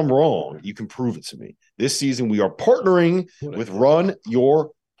think that I'm wrong, you can prove it to me. This season, we are partnering with Run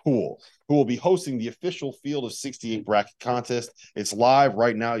Your Pool, who will be hosting the official Field of 68 bracket contest. It's live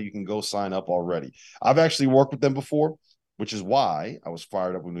right now. You can go sign up already. I've actually worked with them before, which is why I was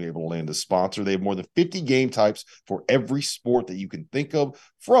fired up when we were able to land a sponsor. They have more than 50 game types for every sport that you can think of,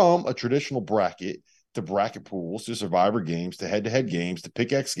 from a traditional bracket to bracket pools, to survivor games, to head-to-head games, to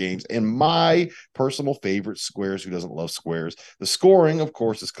pickaxe games, and my personal favorite, squares. Who doesn't love squares? The scoring, of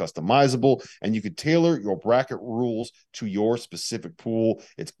course, is customizable, and you can tailor your bracket rules to your specific pool.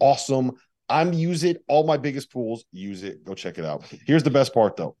 It's awesome. I'm use it. All my biggest pools use it. Go check it out. Here's the best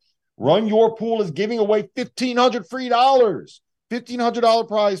part, though. Run Your Pool is giving away $1,500 free dollars. $1,500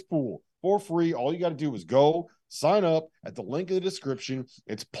 prize pool for free. All you got to do is go sign up at the link in the description.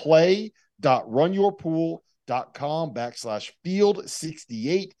 It's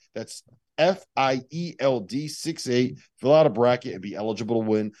play.runyourpool.com/field68. That's FIELD 68. Fill out a bracket and be eligible to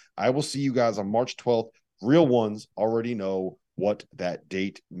win. I will see you guys on March 12th. Real ones already know what that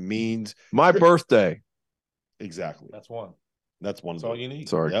date means. My birthday. Exactly. That's one. That's one. That's all you need.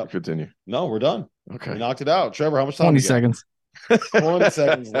 Sorry, continue. No, we're done. Okay. We knocked it out. Trevor, how much time? 20 seconds. 20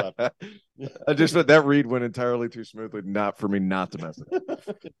 seconds left. I just that read went entirely too smoothly, not for me not to mess it.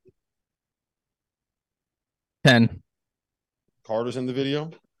 10. Carter's in the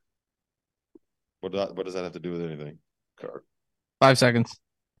video. What does that have to do with anything? 5 seconds.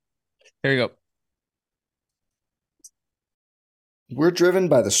 Here you go. We're driven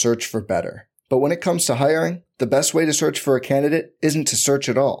by the search for better. But when it comes to hiring, the best way to search for a candidate isn't to search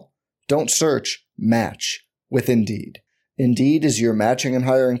at all. Don't search, match with Indeed. Indeed is your matching and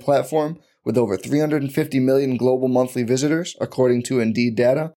hiring platform with over 350 million global monthly visitors, according to Indeed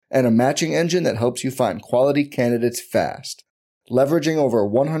data, and a matching engine that helps you find quality candidates fast. Leveraging over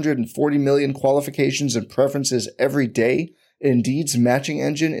 140 million qualifications and preferences every day, Indeed's matching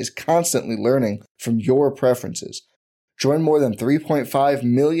engine is constantly learning from your preferences. Join more than 3.5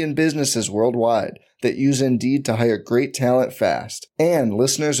 million businesses worldwide that use Indeed to hire great talent fast. And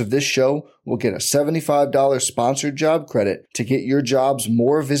listeners of this show will get a $75 sponsored job credit to get your jobs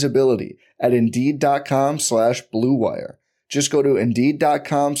more visibility at Indeed.com/Blue Wire. Just go to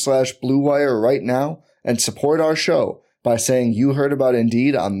Indeed.com/Blue Wire right now and support our show by saying you heard about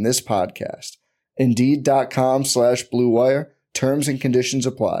Indeed on this podcast. Indeed.com/Blue Wire. Terms and conditions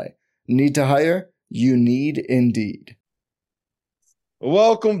apply. Need to hire? You need Indeed.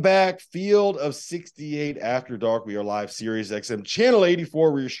 Welcome back, Field of 68 After Dark. We are live, Sirius XM Channel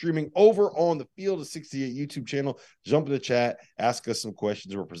 84. We are streaming over on the Field of 68 YouTube channel. Jump in the chat, ask us some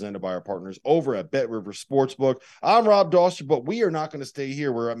questions. We're presented by our partners over at Bet River Sportsbook. I'm Rob Doster, but we are not going to stay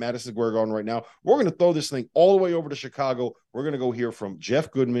here. We're at Madison Square Garden right now. We're going to throw this thing all the way over to Chicago. We're going to go hear from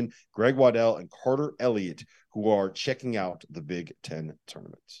Jeff Goodman, Greg Waddell, and Carter Elliott, who are checking out the Big Ten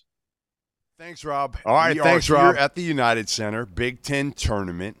tournament. Thanks, Rob. All right, thanks, Rob. Here at the United Center, Big Ten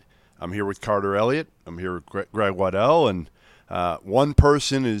tournament. I'm here with Carter Elliott. I'm here with Greg Waddell, and one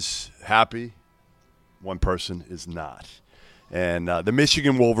person is happy, one person is not. And the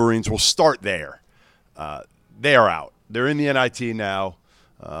Michigan Wolverines will start there. They are out. They're in the NIT now.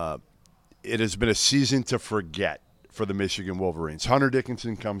 It has been a season to forget for the Michigan Wolverines. Hunter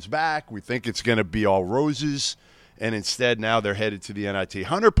Dickinson comes back. We think it's going to be all roses, and instead now they're headed to the NIT.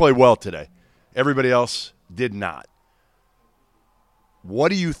 Hunter played well today. Everybody else did not. What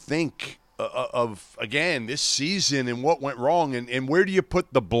do you think of, again, this season and what went wrong, and where do you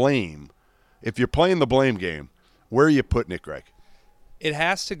put the blame? If you're playing the blame game, where are you putting it, Greg? It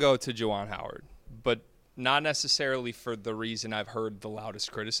has to go to Juwan Howard, but not necessarily for the reason I've heard the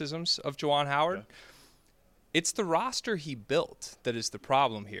loudest criticisms of Juwan Howard. Yeah. It's the roster he built that is the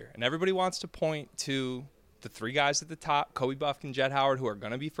problem here. And everybody wants to point to the three guys at the top, Kobe Buffkin, Jett Howard, who are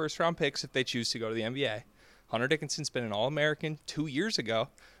going to be first-round picks if they choose to go to the NBA. Hunter Dickinson's been an All-American 2 years ago,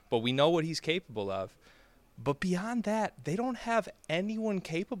 but we know what he's capable of. But beyond that, they don't have anyone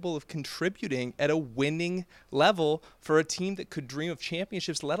capable of contributing at a winning level for a team that could dream of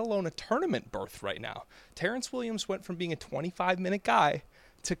championships, let alone a tournament berth right now. Terrence Williams went from being a 25-minute guy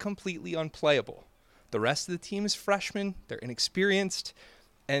to completely unplayable. The rest of the team is freshmen. They're inexperienced.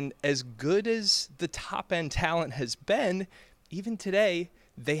 And as good as the top-end talent has been, even today,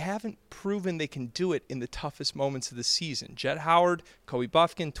 they haven't proven they can do it in the toughest moments of the season. Jett Howard, Kobe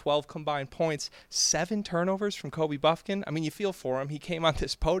Buffkin, 12 combined points, 7 turnovers from Kobe Buffkin. I mean, you feel for him. He came on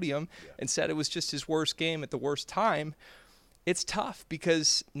this podium and said it was just his worst game at the worst time. It's tough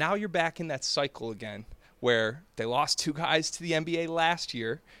because now you're back in that cycle again where they lost 2 guys to the NBA last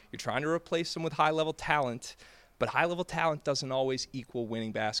year. You're trying to replace them with high-level talent, but high-level talent doesn't always equal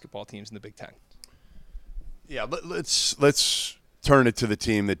winning basketball teams in the Big Ten. Yeah, let's turn it to the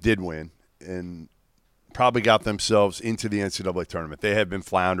team that did win and probably got themselves into the NCAA tournament. They had been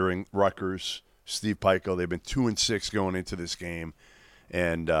floundering. Rutgers, Steve Pikiell, they've been 2-6 going into this game,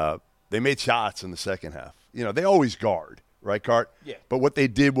 and they made shots in the second half. You know, they always guard, right, Cart? Yeah. But what they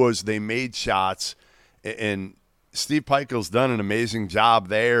did was they made shots, and Steve Pikiell's done an amazing job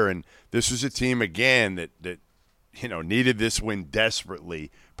there, and this was a team, again, that you know, needed this win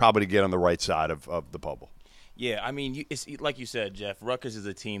desperately, probably to get on the right side of the bubble. Yeah, I mean, it's like you said, Jeff. Rutgers is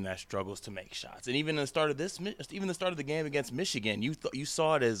a team that struggles to make shots, and even the start of the game against Michigan, you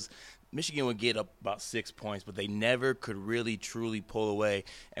saw it as Michigan would get up about 6 points, but they never could really truly pull away.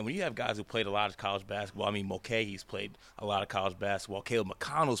 And when you have guys who played a lot of college basketball, I mean, Mulcahy's played a lot of college basketball, Caleb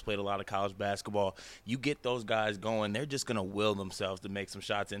McConnell's played a lot of college basketball. You get those guys going, they're just gonna will themselves to make some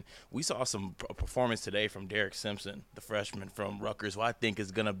shots. And we saw some performance today from Derek Simpson, the freshman from Rutgers, who I think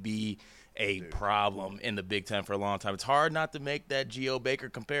is gonna be a problem in the Big Ten for a long time. It's hard not to make that Geo Baker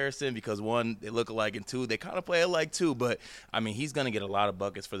comparison because, one, they look alike, and two, they kind of play alike too. But, I mean, he's going to get a lot of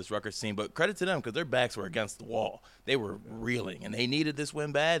buckets for this Rutgers team. But credit to them because their backs were against the wall. They were reeling, and they needed this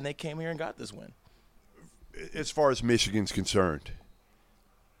win bad, and they came here and got this win. As far as Michigan's concerned,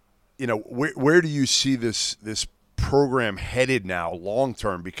 you know, where do you see this program headed now long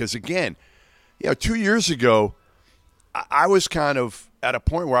term? Because, again, you know, 2 years ago, I was kind of at a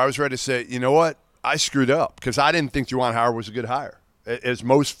point where I was ready to say, you know what, I screwed up because I didn't think Juwan Howard was a good hire. As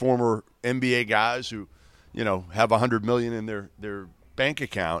most former NBA guys who, you know, have $100 million in their bank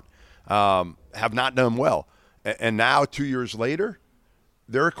account have not done well. And now 2 years later,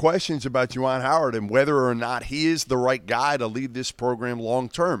 there are questions about Juwan Howard and whether or not he is the right guy to lead this program long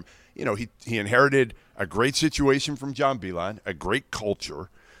term. You know, he inherited a great situation from John Beilein, a great culture.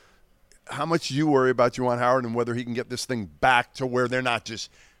 How much do you worry about Juwan Howard and whether he can get this thing back to where they're not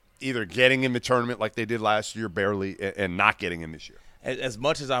just either getting in the tournament like they did last year barely and not getting in this year? As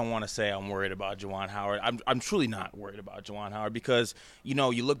much as I want to say I'm worried about Juwan Howard, I'm truly not worried about Juwan Howard because, you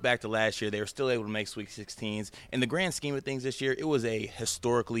know, you look back to last year, they were still able to make Sweet 16s. In the grand scheme of things this year, it was a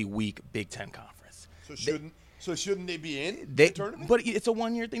historically weak Big Ten conference. So shouldn't they be in the tournament? But it's a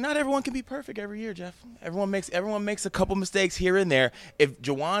one-year thing. Not everyone can be perfect every year, Jeff. Everyone makes a couple mistakes here and there. If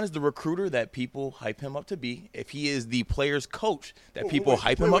Juwan is the recruiter that people hype him up to be, if he is the player's coach that people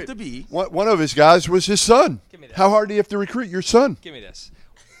hype him up to be. One of his guys was his son. Give me this. How hard do you have to recruit your son? Give me this.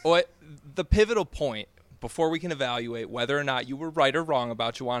 The pivotal point before we can evaluate whether or not you were right or wrong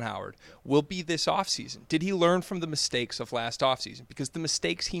about Juwan Howard will be this offseason. Did he learn from the mistakes of last offseason? Because the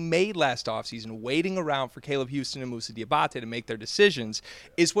mistakes he made last offseason, waiting around for Caleb Houston and Moussa Diabate to make their decisions,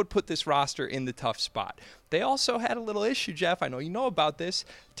 is what put this roster in the tough spot. They also had a little issue, Jeff. I know you know about this.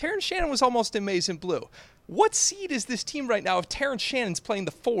 Terrence Shannon was almost in maize and blue. What seed is this team right now if Terrence Shannon's playing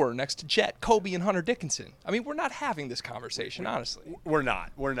the 4 next to Jett, Kobe, and Hunter Dickinson? I mean, we're not having this conversation, honestly. We're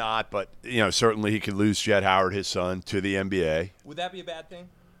not. But, you know, certainly he could lose Jett Howard, his son, to the NBA. Would that be a bad thing?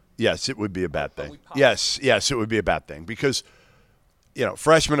 Yes, it would be a bad thing. Yes, it would be a bad thing because, you know,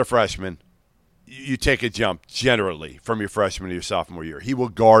 freshman to freshman, you take a jump generally from your freshman to your sophomore year. He will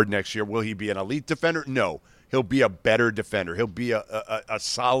guard next year. Will he be an elite defender? No. He'll be a better defender. He'll be a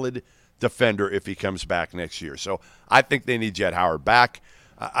solid defender if he comes back next year. So I think they need Jett Howard back.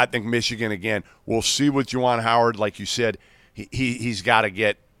 I think Michigan, again, we'll see with Juwan Howard. Like you said, he's got to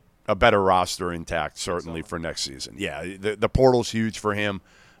get a better roster intact, certainly for next season. Yeah, the portal's huge for him.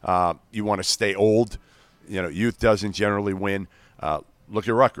 You want to stay old. Youth doesn't generally win. Look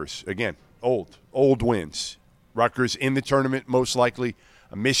at Rutgers. Again, old wins. Rutgers in the tournament, most likely.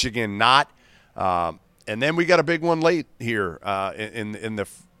 Michigan not. And then we got a big one late here in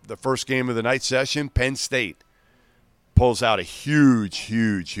the first game of the night session. Penn State pulls out a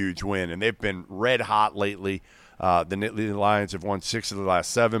huge win, and they've been red hot lately. The Nittany Lions have won 6 of the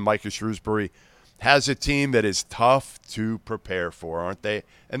last 7. Micah Shrewsbury has a team that is tough to prepare for, aren't they?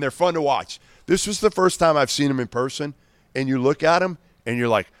 And they're fun to watch. This was the first time I've seen them in person, and you look at them, and you're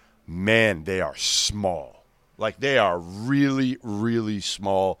like, man, they are small. Like, they are really, really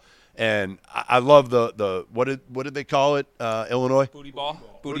small. And I love the what did they call it, Illinois? Booty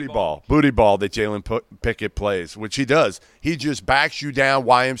ball that Jalen Pickett plays, which he does. He just backs you down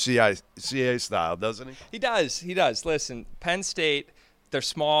YMCA style, doesn't he? He does. Listen, Penn State, they're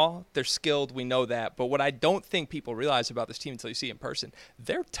small, they're skilled, we know that. But what I don't think people realize about this team until you see it in person,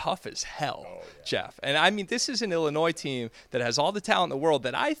 they're tough as hell, Jeff. And, I mean, this is an Illinois team that has all the talent in the world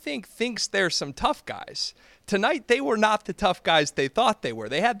that I think thinks they're some tough guys. Tonight, they were not the tough guys they thought they were.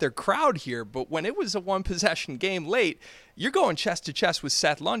 They had their crowd here, but when it was a one-possession game late, you're going chest to chest with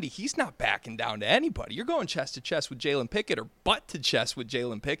Seth Lundy. He's not backing down to anybody. You're going chest to chest with Jalen Pickett or butt to chest with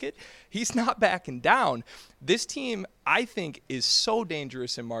Jalen Pickett. He's not backing down. This team, I think, is so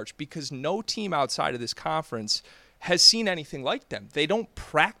dangerous in March because no team outside of this conference has seen anything like them. They don't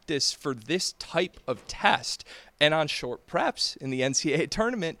practice for this type of test. And on short preps in the NCAA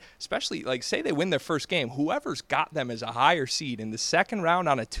tournament, especially, like, say they win their first game, whoever's got them as a higher seed in the second round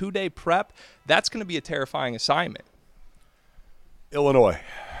on a 2-day prep, that's going to be a terrifying assignment. Illinois.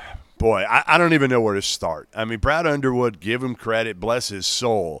 Boy, I don't even know where to start. I mean, Brad Underwood, give him credit, bless his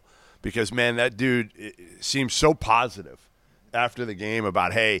soul, because, man, that dude seems so positive after the game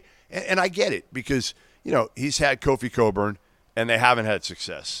about, hey, and I get it because, he's had Kofi Coburn, and they haven't had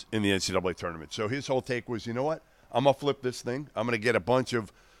success in the NCAA tournament. So his whole take was, you know what? I'm going to flip this thing. I'm going to get a bunch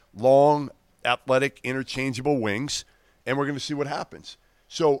of long, athletic, interchangeable wings, and we're going to see what happens.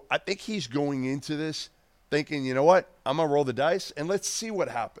 So I think he's going into this thinking, you know what? I'm going to roll the dice, and let's see what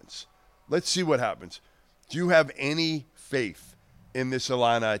happens. Do you have any faith in this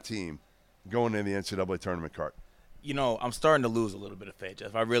Illini team going in the NCAA tournament, Cart? I'm starting to lose a little bit of faith,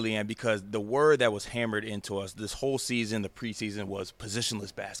 Jeff. I really am, because the word that was hammered into us this whole season, the preseason, was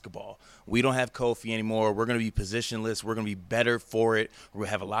positionless basketball. We don't have Kofi anymore. We're going to be positionless. We're going to be better for it. We're going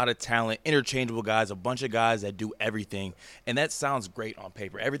to have a lot of talent, interchangeable guys, a bunch of guys that do everything. And that sounds great on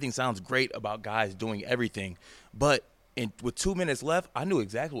paper. Everything sounds great about guys doing everything. But with 2 minutes left, I knew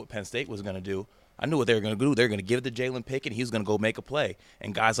exactly what Penn State was going to do. I knew what they were going to do. They were going to give it to Jalen Pickett, and he was going to go make a play.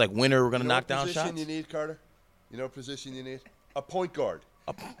 And guys like Winter were going to knock down shots. What position you need, Carter? You know what position you need? A point guard.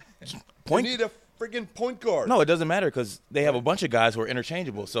 You need a friggin' point guard. No, it doesn't matter because they have a bunch of guys who are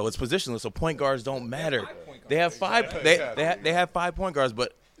interchangeable, so it's positionless. So point guards don't matter. They have 5. They have 5 point guards,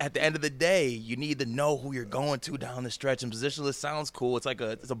 but at the end of the day, you need to know who you're going to down the stretch. And positionless sounds cool. It's like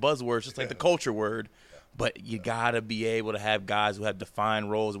it's a buzzword. It's just like the culture word. But you got to be able to have guys who have defined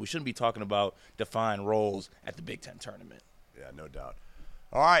roles. We shouldn't be talking about defined roles at the Big Ten tournament. Yeah, no doubt.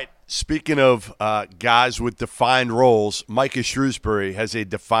 All right, speaking of guys with defined roles, Micah Shrewsbury has a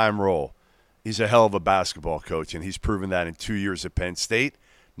defined role. He's a hell of a basketball coach, and he's proven that in 2 years at Penn State.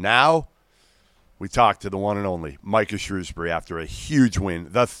 Now we talk to the one and only Micah Shrewsbury after a huge win,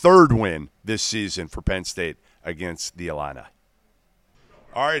 the 3rd win this season for Penn State against the Illini.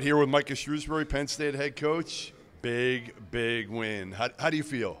 All right, here with Micah Shrewsbury, Penn State head coach. Big win. How do you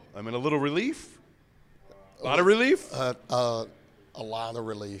feel? I mean, a little relief? A lot of relief? A lot of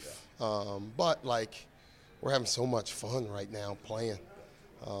relief. But, we're having so much fun right now playing.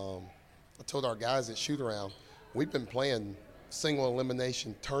 I told our guys at shoot-around, we've been playing single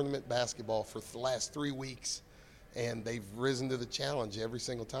elimination tournament basketball for the last 3 weeks, and they've risen to the challenge every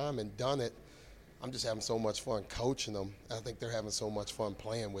single time and done it. I'm just having so much fun coaching them. I think they're having so much fun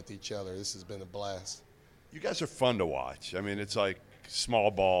playing with each other. This has been a blast. You guys are fun to watch. I mean, it's like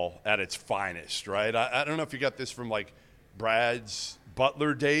small ball at its finest, right? I don't know if you got this from, Brad's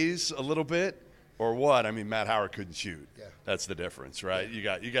Butler days a little bit or what. I mean, Matt Howard couldn't shoot. Yeah. That's the difference, right?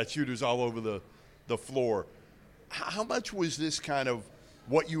 Yeah. You got shooters all over the floor. How much was this kind of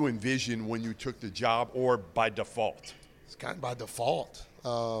what you envisioned when you took the job, or by default? It's kind of by default. We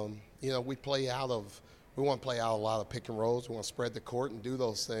want to play out a lot of pick and rolls. We want to spread the court and do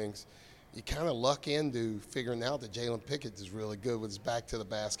those things. You kind of luck into figuring out that Jalen Pickett is really good with his back to the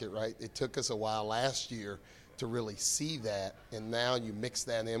basket, right? It took us a while last year to really see that, and now you mix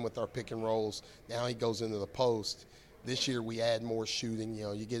that in with our pick and rolls. Now he goes into the post. This year we add more shooting. You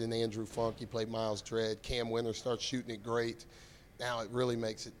know, you get an Andrew Funk, you play Miles Dredd, Cam Winter starts shooting it great. Now it really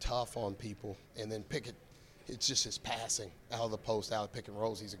makes it tough on people. And then Pickett, it's just his passing out of the post, out of pick and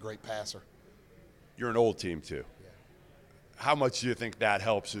rolls. He's a great passer. You're an old team too. Yeah. How much do you think that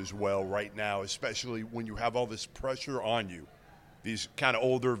helps as well right now, especially when you have all this pressure on you, these kind of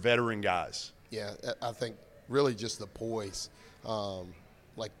older veteran guys? Yeah, I think really just the poise.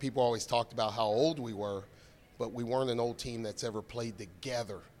 Like people always talked about how old we were, but we weren't an old team that's ever played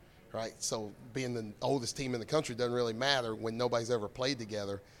together, right? So being the oldest team in the country doesn't really matter when nobody's ever played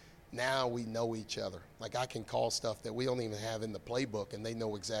together. Now we know each other. Like I can call stuff that we don't even have in the playbook, and they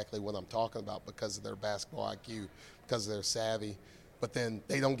know exactly what I'm talking about because of their basketball IQ, because of their savvy. But then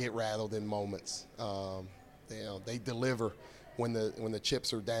they don't get rattled in moments. They deliver when the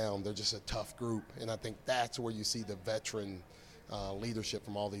chips are down. They're just a tough group, and I think that's where you see the veteran leadership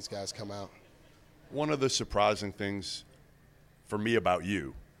from all these guys come out. One of the surprising things for me about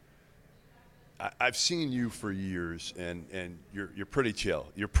you, I've seen you for years, and you're pretty chill.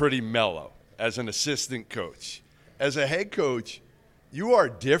 You're pretty mellow as an assistant coach. As a head coach, you are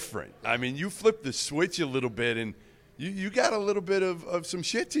different. I mean, you flip the switch a little bit, and you got a little bit of some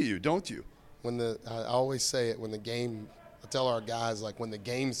shit to you, don't you? I always say it, when the game, I tell our guys, like when the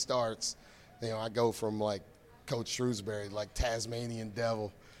game starts, I go from like Coach Shrewsbury, like Tasmanian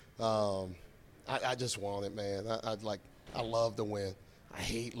devil. I just want it, man. I love to win. I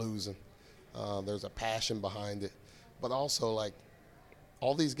hate losing. There's a passion behind it. But also, like,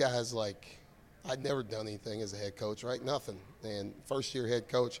 all these guys, like, I'd never done anything as a head coach, right? Nothing. And first-year head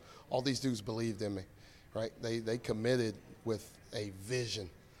coach, all these dudes believed in me, right? They committed with a vision.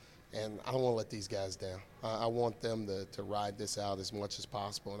 And I don't want to let these guys down. I want them to ride this out as much as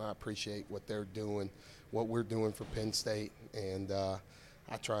possible, and I appreciate what they're doing, what we're doing for Penn State, and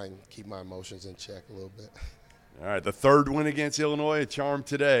I try and keep my emotions in check a little bit. All right, the third win against Illinois, a charm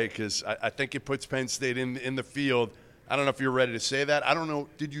today, because I think it puts Penn State in the field. I don't know if you're ready to say that. I don't know.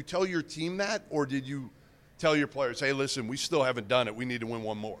 Did you tell your team that, or did you tell your players, hey, listen, we still haven't done it. We need to win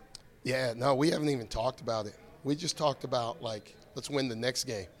one more? Yeah, no, we haven't even talked about it. We just talked about, like, let's win the next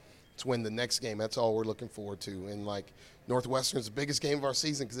game. Let's win the next game. That's all we're looking forward to. And, like, Northwestern's the biggest game of our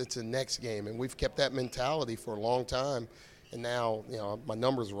season because it's the next game. And we've kept that mentality for a long time. And now, my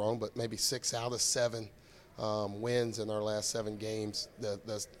number's wrong, but maybe 6 out of 7 wins in our last 7 games.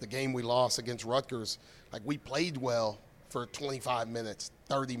 The game we lost against Rutgers, like, we played well for 25 minutes,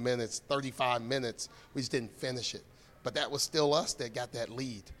 30 minutes, 35 minutes. We just didn't finish it. But that was still us that got that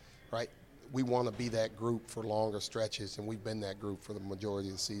lead, right? We want to be that group for longer stretches, and we've been that group for the majority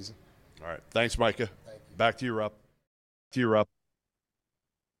of the season. All right. Thanks, Micah. Back to you, Rupp.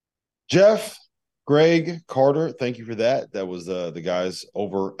 Jeff, Greg, Carter, thank you for that. That was the guys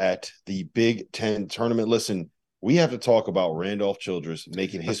over at the Big Ten tournament. Listen, we have to talk about Randolph Childress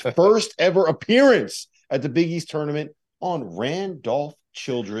making his first ever appearance at the Big East tournament on Randolph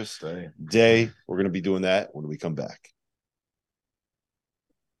Childress Day. We're going to be doing that when we come back.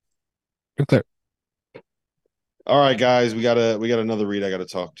 You're clear. All right, guys, we got another read I got to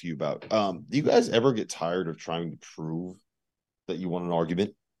talk to you about. Do you guys ever get tired of trying to prove that you won an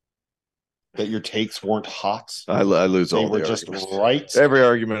argument? That your takes weren't hot? I lose all the arguments. They were just right. Every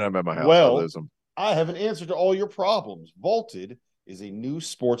argument I'm at my house, I lose them. I have an answer to all your problems. Vaulted is a new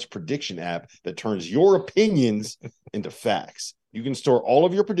sports prediction app that turns your opinions into facts. You can store all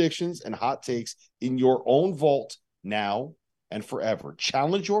of your predictions and hot takes in your own vault now and forever.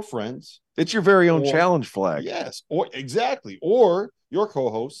 Challenge your friends. It's your very own challenge flag. Yes, or exactly. Or your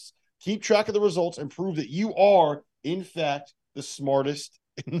co-hosts. Keep track of the results and prove that you are, in fact, the smartest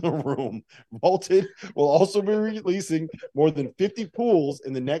in the room. Vaulted will also be releasing more than 50 pools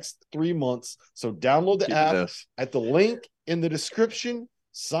in the next 3 months. So download the app at the link in the description.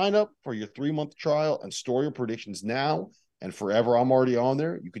 Sign up for your 3-month trial and store your predictions now and forever. I'm already on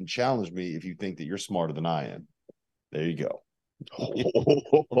there. You can challenge me if you think that you're smarter than I am. There you go.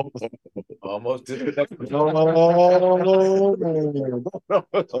 Almost did it.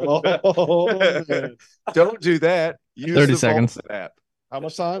 Don't do that. Use 30 seconds. App. How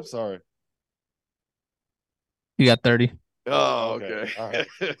much time? Sorry. You got 30. Oh, okay. All right.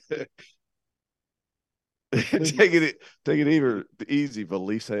 Take it easy,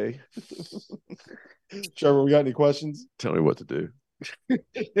 Valise. Trevor, we got any questions? Tell me what to do.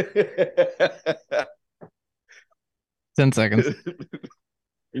 10 seconds.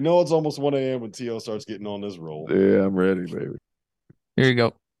 You know it's almost 1 a.m. when T.O. starts getting on this roll. Yeah, I'm ready, baby. Here you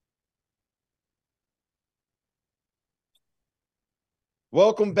go.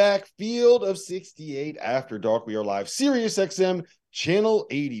 Welcome back, Field of 68 After Dark. We are live, Sirius XM, Channel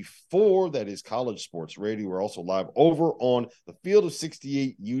 84. That is College Sports Radio. We're also live over on the Field of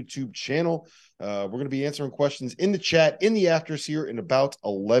 68 YouTube channel. We're going to be answering questions in the chat, in the afters here in about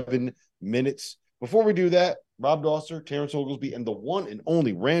 11 minutes. Before we do that, Rob Dosser, Terrence Oglesby, and the one and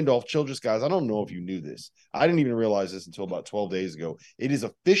only Randolph Childress. Guys, I don't know if you knew this. I didn't even realize this until about 12 days ago. It is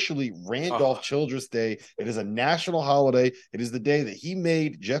officially Randolph Childress Day. It is a national holiday. It is the day that he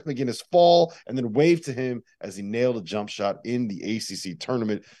made Jeff McGinnis fall and then waved to him as he nailed a jump shot in the ACC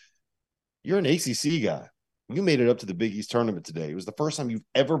tournament. You're an ACC guy. You made it up to the Big East tournament today. It was the first time you've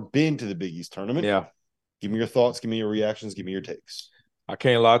ever been to the Big East tournament. Yeah. Give me your thoughts. Give me your reactions. Give me your takes. I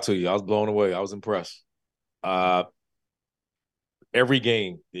can't lie to you. I was blown away. I was impressed. Every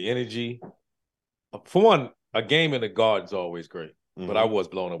game, the energy. For one, a game in the Garden is always great, but I was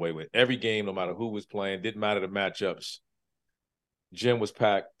blown away with every game, no matter who was playing. Didn't matter the matchups. Gym was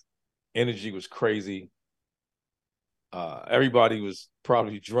packed. Energy was crazy. Everybody was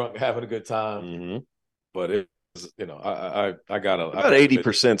probably drunk, having a good time. But it was, I got about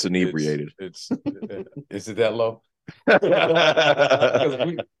 80% inebriated. Is it that low?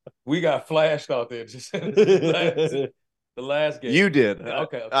 we got flashed out there just the last game. You did.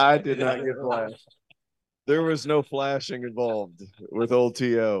 Okay. I did not get flashed. There was no flashing involved with old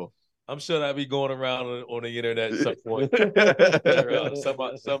T.O. I'm sure that'd be going around on the internet at some point.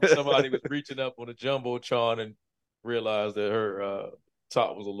 Somebody was reaching up on a jumbotron and realized that her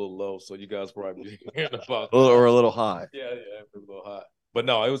top was a little low, so you guys probably hearing about or a little high. Yeah, a little high. But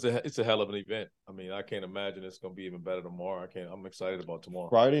no, it's a hell of an event. I mean, I can't imagine it's going to be even better tomorrow. I'm excited about tomorrow.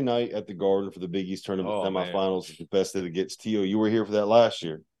 Friday night at the Garden for the Big East tournament semifinals is the best that it gets. T.O., you were here for that last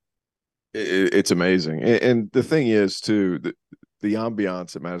year. It's amazing. And the thing is, too, the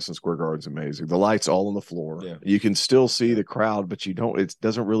ambiance at Madison Square Garden is amazing. The lights all on the floor. Yeah. You can still see the crowd, but it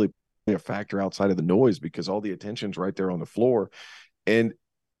doesn't really play a factor outside of the noise because all the attention's right there on the floor. And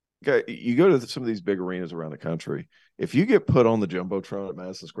you go to some of these big arenas around the country. If you get put on the jumbotron at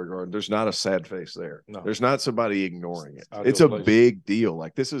Madison Square Garden, there's not a sad face there. No. There's not somebody ignoring it. It's a big deal.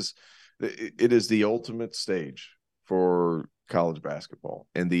 Like it is the ultimate stage for college basketball,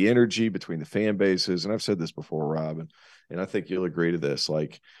 and the energy between the fan bases. And I've said this before, Rob, and I think you'll agree to this.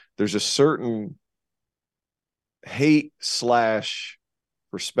 Like there's a certain hate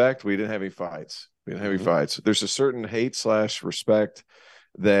 / respect. We didn't have any fights. There's a certain hate / respect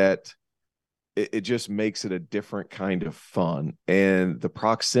that it just makes it a different kind of fun. And the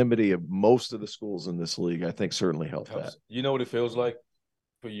proximity of most of the schools in this league, I think, certainly helps that. You know what it feels like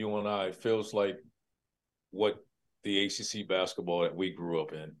for you and I? It feels like what the ACC basketball that we grew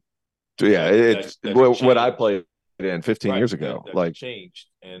up in. Yeah, it's what I played in 15 years ago. That changed.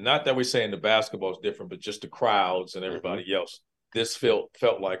 And not that we're saying the basketball is different, but just the crowds and everybody else. This felt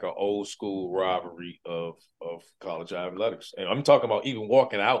like an old school rivalry of college athletics. And I'm talking about even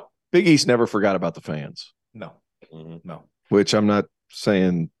walking out. Big East never forgot about the fans. No. No. Which I'm not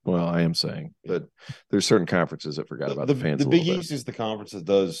saying, well, I am saying, but there's certain conferences that forgot about the fans. The Big East is the conference that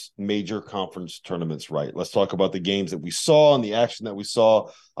does major conference tournaments right. Let's talk about the games that we saw and the action that we saw.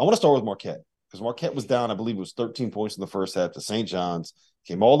 I want to start with Marquette because Marquette was down, I believe it was 13 points in the first half to St. John's,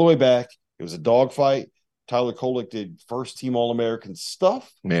 came all the way back. It was a dogfight. Tyler Kolek did first-team All-American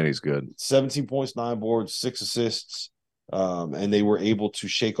stuff. Man, he's good. 17 points, 9 boards, 6 assists. And they were able to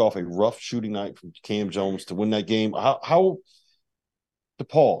shake off a rough shooting night from Cam Jones to win that game. How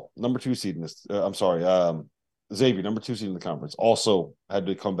DePaul, number 2 seed in this, Xavier, number 2 seed in the conference, also had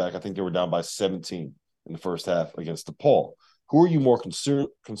to come back. I think they were down by 17 in the first half against DePaul. Who are you more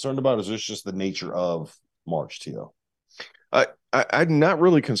concerned about? Is this just the nature of March, T.O.? I'm not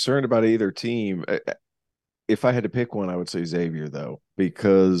really concerned about either team. If I had to pick one, I would say Xavier, though,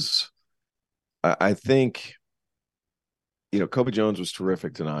 because I think – Kobe Jones was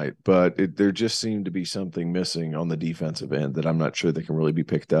terrific tonight, but there just seemed to be something missing on the defensive end that I'm not sure they can really be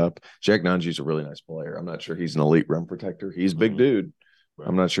picked up. Jack Nungy's a really nice player. I'm not sure he's an elite rim protector. He's a big dude.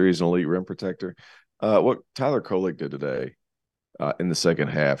 I'm not sure he's an elite rim protector. What Tyler Kolek did today in the second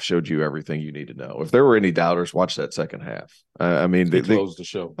half showed you everything you need to know. If there were any doubters, watch that second half. They closed the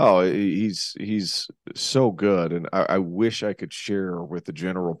show. Oh, he's so good, and I wish I could share with the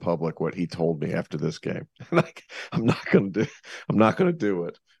general public what he told me after this game. I'm not going to do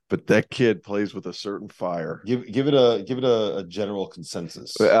it. But that kid plays with a certain fire. Give it a general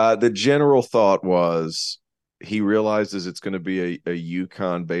consensus. The general thought was he realizes it's going to be a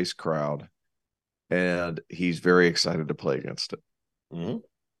UConn-based crowd, and he's very excited to play against it. Mm-hmm.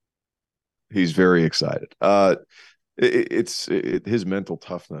 He's very excited. It's his mental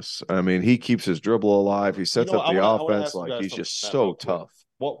toughness. I mean, he keeps his dribble alive. He sets up the offense like he's just so tough.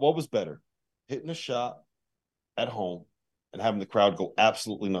 What was better, hitting a shot at home and having the crowd go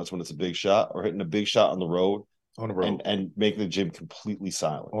absolutely nuts when it's a big shot, or hitting a big shot on the road and making the gym completely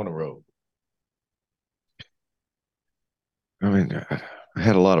silent on the road? I mean, I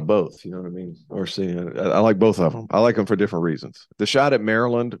had a lot of both. You know what I mean? Or seeing, I like both of them. I like them for different reasons. The shot at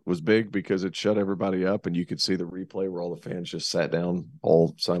Maryland was big because it shut everybody up, and you could see the replay where all the fans just sat down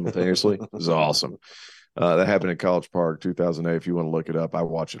all simultaneously. It was awesome. That happened in College Park, 2008. If you want to look it up, I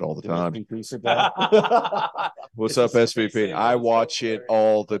watch it all the time. What's up, SVP? I watch it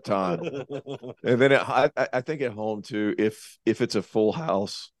all the time. And then I think at home too, if it's a full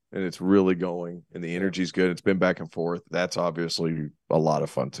house and it's really going and the energy's good, it's been back and forth, that's obviously a lot of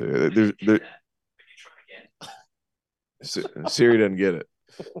fun too. Siri doesn't get it.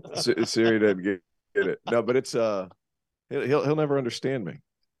 Siri doesn't get it. No, but it's he'll never understand me.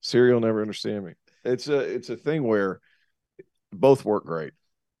 Siri will never understand me. It's a thing where both work great.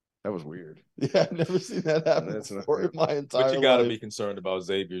 That was weird. Yeah, I've never seen that happen before in my entire life. But you got to be concerned about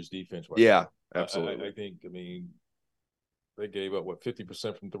Xavier's defense right now. Yeah, absolutely. I mean, they gave up,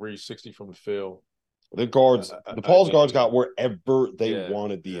 50% from three, 60 from the field. The guards, DePaul's guards got wherever they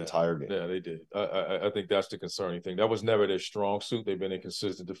wanted the entire game. Yeah, they did. I think that's the concerning thing. That was never their strong suit. They've been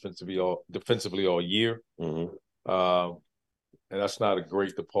inconsistent defensively all year. Mm-hmm. And that's not a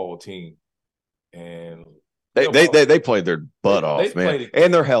great DePaul team. And they played their butt off, man.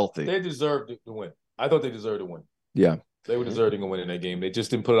 And they're healthy. They deserved to win. I thought they deserved to win. Yeah. They were deserving to win in that game. They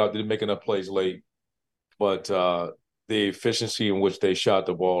just didn't put it out, didn't make enough plays late. But the efficiency in which they shot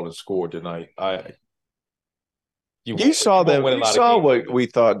the ball and scored tonight, you saw what we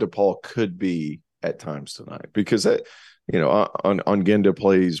thought DePaul could be at times tonight, because Ongenda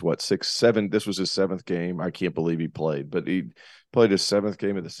plays 6, 7. This was his 7th game. I can't believe he played, but he played his 7th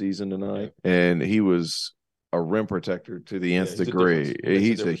game of the season tonight, and he was a rim protector to the nth degree.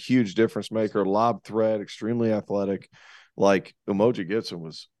 He's a huge difference maker, lob threat, extremely athletic. Like Umoja Gibson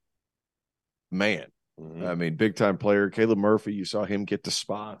was, man. Mm-hmm. I mean, big time player. Caleb Murphy, you saw him get to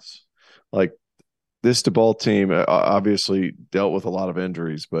spots. Like, this DePaul team obviously dealt with a lot of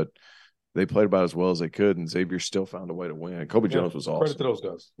injuries, but they played about as well as they could, and Xavier still found a way to win. Kobe Jones was awesome. Credit to those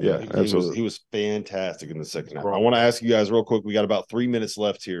guys. Yeah, absolutely. He was fantastic in the second half. I want to ask you guys real quick. We got about 3 minutes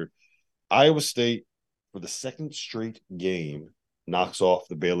left here. Iowa State, for the second straight game, knocks off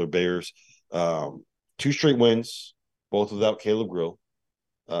the Baylor Bears. 2 straight wins, both without Caleb Grill.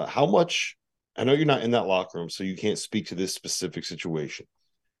 How much – I know you're not in that locker room, so you can't speak to this specific situation.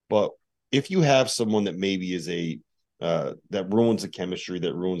 But if you have someone that maybe is that ruins the chemistry,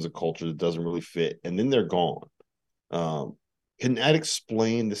 that ruins the culture, that doesn't really fit, and then they're gone, can that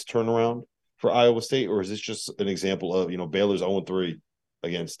explain this turnaround for Iowa State, or is this just an example of, Baylor's 0-3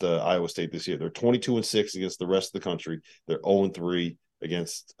 against Iowa State this year? They're 22-6 against the rest of the country. They're 0-3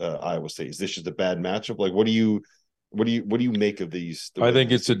 against Iowa State. Is this just a bad matchup? Like, what do you make of these? I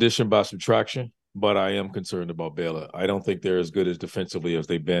think it's addition by subtraction, but I am concerned about Baylor. I don't think they're as good as defensively as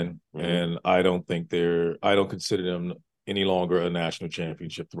they've been, and I don't consider them any longer a national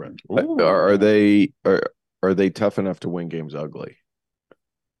championship threat. Are they tough enough to win games ugly?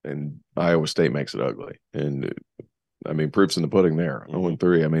 And Iowa State makes it ugly. And I mean, proof's in the pudding there.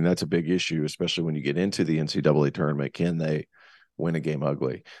 0-3. I mean, that's a big issue, especially when you get into the NCAA tournament. Can they win a game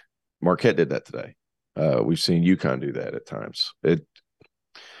ugly? Marquette did that today. We've seen UConn do that at times. I'm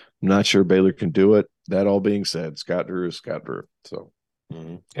not sure Baylor can do it. That all being said, Scott Drew is Scott Drew. So,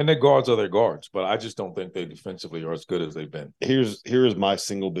 and their guards are their guards, but I just don't think they defensively are as good as they've been. Here's my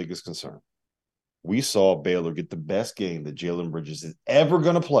single biggest concern. We saw Baylor get the best game that Jalen Bridges is ever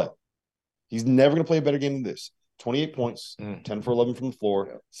going to play. He's never going to play a better game than this. 28 points, 10 for 11 from the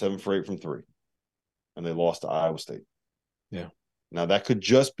floor, 7 for 8 from 3. And they lost to Iowa State. Yeah. Now, that could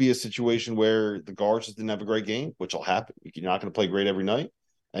just be a situation where the guards just didn't have a great game, which will happen. You're not going to play great every night.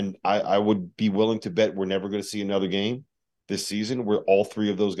 And I would be willing to bet we're never going to see another game this season where all 3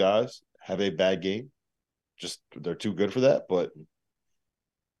 of those guys have a bad game. Just they're too good for that. But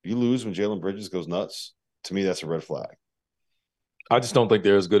if you lose when Jalen Bridges goes nuts, to me, that's a red flag. I just don't think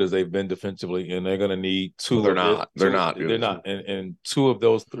they're as good as they've been defensively, and they're going to need 2. Well, they're not. They're not. And 2 of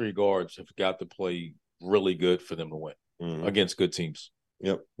those 3 guards have got to play really good for them to win against good teams.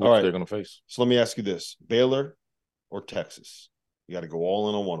 Yep. All right. They're going to face. So let me ask you this: Baylor or Texas? You got to go all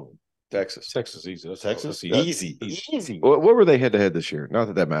in on one of them. Texas, easy. Texas, easy. What were they head-to-head this year?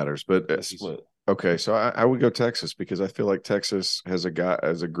 Not that matters, but split. Okay, so I would go Texas because I feel like Texas has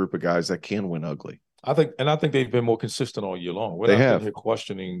a group of guys that can win ugly. I think they've been more consistent all year long. We're not here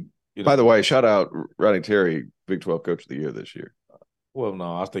questioning By the way, shout out Ronnie Terry, Big 12 Coach of the Year this year. Well,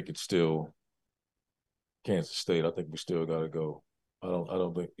 no, I think it's still Kansas State. I think we still got to go. I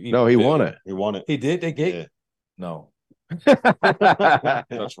don't think. He won it. He won it. He did. They gave. Yeah. No,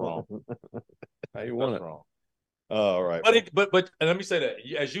 that's wrong. He won it. Wrong. All right. But and let me say that,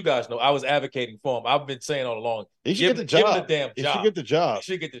 as you guys know, I was advocating for him. I've been saying all along. He should get the job. Give him the damn job. He should get the job. He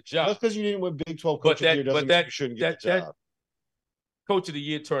should get the job. Just because you didn't win Big 12 Coach of the Year doesn't mean you shouldn't get the job. That Coach of the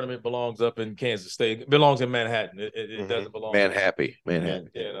Year tournament belongs up in Kansas State. It belongs in Manhattan. It doesn't belong. Manhattan.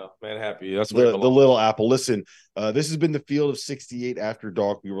 Yeah, Manhattan. That's the Little Apple. Listen, this has been the Field of 68 After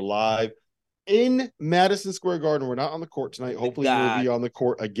Dark. We were live in Madison Square Garden. We're not on the court tonight. Hopefully, we'll be on the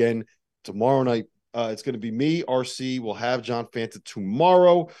court again tomorrow night. It's going to be me, RC. We'll have John Fanta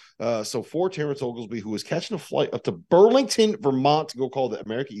tomorrow. So for Terrence Oglesby, who is catching a flight up to Burlington, Vermont to go call the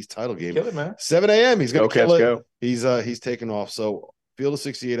America East title game. Kill it, man. 7 a.m. He's going to kill it. Go. He's taking off. So Field of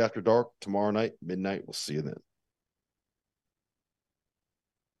 68 After Dark tomorrow night, midnight. We'll see you then.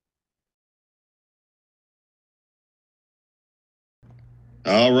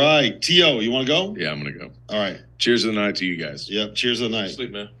 All right. T.O., you want to go? Yeah, I'm going to go. All right. Cheers of the night to you guys. Yep. Cheers of the night.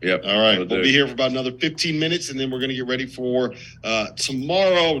 Sleep, man. Yep. All right. We'll be here for about another 15 minutes, and then we're going to get ready for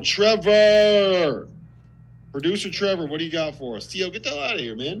tomorrow. Trevor. Producer Trevor, what do you got for us? T.O., get the hell out of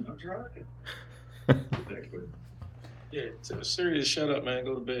here, man. I'm trying. Yeah, serious. Shut up, man.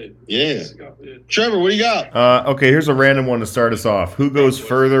 Go to bed. Yeah. Trevor, what do you got? Okay, here's a random one to start us off. Who goes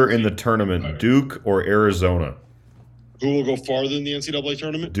further in the tournament, Duke or Arizona? Who will go farther in the NCAA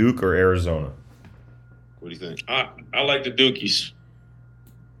tournament? Duke or Arizona? What do you think? I like the Dukies.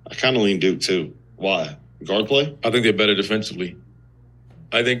 I kind of lean Duke, too. Why? Guard play? I think they're better defensively.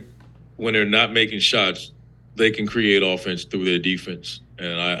 I think when they're not making shots, they can create offense through their defense.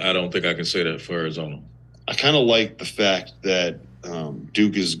 And I don't think I can say that for Arizona. I kind of like the fact that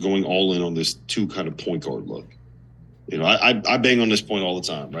Duke is going all in on this two kind of point guard look. You know, I bang on this point all the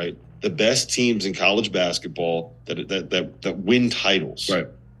time, right? The best teams in college basketball that win titles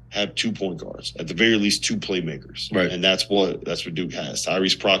have 2 point guards, at the very least 2 playmakers. Right. And that's what Duke has.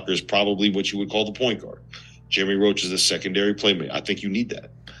 Tyrese Proctor is probably what you would call the point guard. Jeremy Roach is a secondary playmaker. I think you need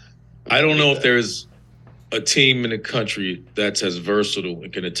that. I don't know if there's a team in the country that's as versatile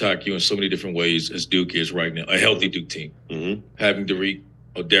and can attack you in so many different ways as Duke is right now. A healthy Duke team. Mm-hmm. Having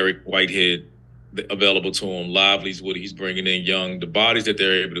Derek Whitehead available to him, Lively's what he's bringing in, Young. The bodies that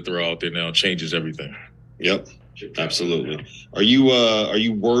they're able to throw out there now changes everything. Yep, absolutely. Are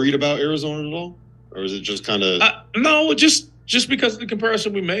you worried about Arizona at all, or is it just kind of no? Just because of the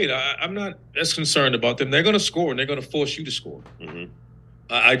comparison we made, I'm not as concerned about them. They're going to score and they're going to force you to score. Mm-hmm.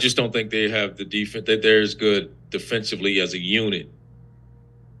 I just don't think they have the defense that they're as good defensively as a unit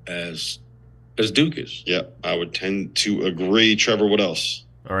as Duke is. Yeah, I would tend to agree. Trevor, what else?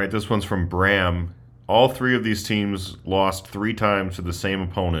 All right, this one's from Bram. All 3 of these teams lost 3 times to the same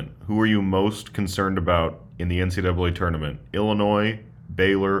opponent. Who are you most concerned about in the NCAA tournament? Illinois,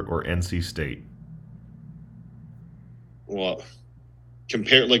 Baylor, or NC State? Well,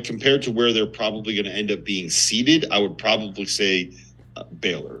 compared to where they're probably going to end up being seeded, I would probably say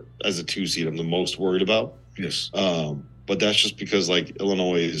Baylor as a 2 seed. I'm the most worried about. Yes. But that's just because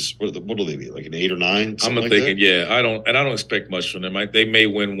Illinois is what do they be, like an 8 or 9? I'm thinking, yeah. I don't expect much from them. They may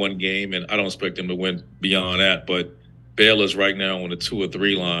win 1 game, and I don't expect them to win beyond that. But Baylor's right now on the 2 or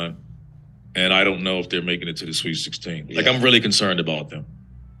 3 line, and I don't know if they're making it to the Sweet 16. Yeah. I'm really concerned about them.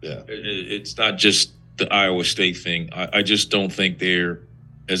 Yeah, it's not just the Iowa State thing. I just don't think they're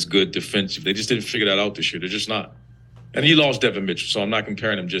as good defensive. They just didn't figure that out this year. They're just not. And you lost Devin Mitchell, so I'm not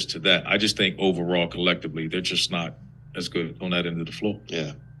comparing them just to that. I just think overall, collectively, they're just not as good on that end of the floor.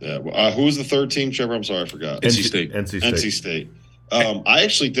 Yeah. Well, who was the 3rd team, Trevor? I'm sorry, I forgot. NC State. NC State. I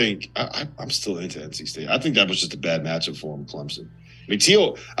actually think I'm still into NC State. I think that was just a bad matchup for him, Clemson. I mean,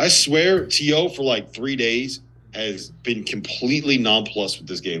 T.O., I swear T.O. for like 3 days has been completely nonplussed with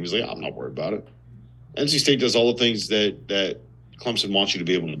this game. He's like, I'm not worried about it. NC State does all the things that Clemson wants you to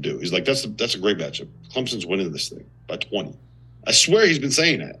be able to do. He's like, that's a great matchup. Clemson's winning this thing by 20. I swear he's been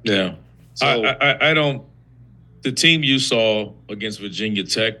saying that. Yeah. So, I don't – the team you saw against Virginia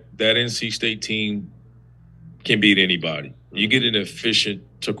Tech, that NC State team can beat anybody. Mm-hmm. You get an efficient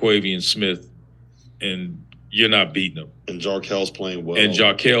Terquavian Smith, and you're not beating them. And Jarkel's playing well. And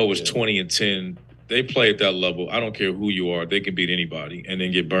Jarkel was 20 and 10. They play at that level. I don't care who you are. They can beat anybody and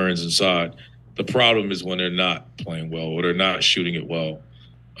then get Burns inside. The problem is when they're not playing well or they're not shooting it well,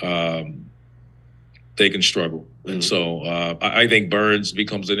 they can struggle. Mm-hmm. And so I think Burns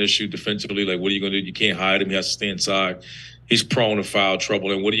becomes an issue defensively. Like, what are you going to do? You can't hide him. He has to stay inside. He's prone to foul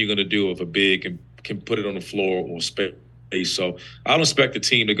trouble. And what are you going to do if a big can put it on the floor or Ace. So I don't expect the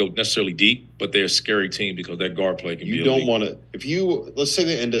team to go necessarily deep, but they're a scary team because that guard play can be. You don't want to. If you let's say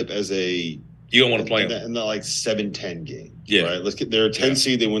they end up as a. You don't want to play them in the like 7-10 game. Yeah. Right. Let's get. They're a 10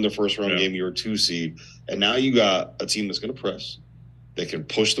 seed. They win their first round game. You're a 2 seed, and now you got a team that's going to press. They can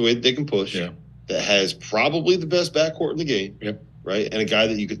push the way that they can push. Yeah. That has probably the best backcourt in the game. Yep. Right, and a guy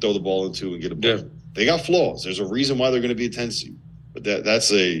that you could throw the ball into and get a ball. Yeah. They got flaws. There's a reason why they're going to be a 10 seed, but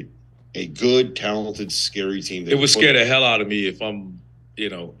that's a good, talented, scary team. It would scare the hell out of me if I'm,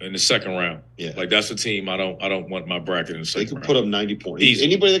 in the second round. Yeah, like that's a team I don't want my bracket in the second round. They can put up 90 points. Easy.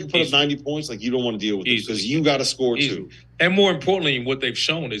 Anybody that can put up 90 points, like you don't want to deal with it because you got to score too. And more importantly, what they've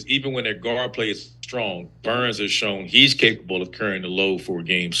shown is even when their guard play is strong, Burns has shown he's capable of carrying the load for a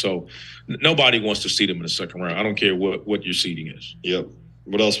game. So nobody wants to see them in the second round. I don't care what your seeding is. Yep.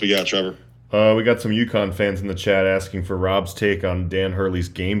 What else we got, Trevor? We got some UConn fans in the chat asking for Rob's take on Dan Hurley's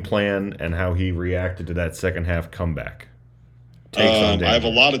game plan and how he reacted to that second half comeback. I have a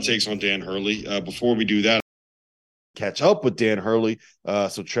lot of takes on Dan Hurley. Before we do that, catch up with Dan Hurley.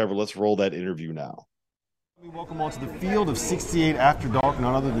 So, Trevor, let's roll that interview now. We welcome onto the field of 68 After Dark,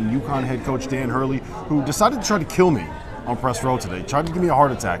 none other than UConn head coach Dan Hurley, who decided to try to kill me on press row today. Tried to give me a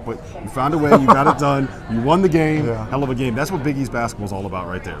heart attack, but you found a way. You got it done. You won the game. Yeah. Hell of a game. That's what Big East basketball is all about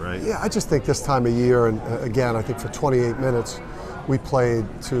right there, right? Yeah, I just think this time of year, and again, I think for 28 minutes, we played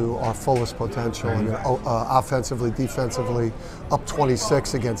to our fullest potential. I mean, offensively, defensively, up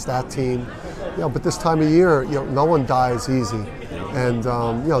 26 against that team. But this time of year, no one dies easy. And,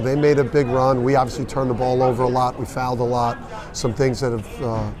 they made a big run. We obviously turned the ball over a lot. We fouled a lot. Some things that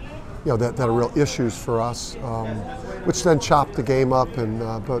have, that are real issues for us, which then chopped the game up.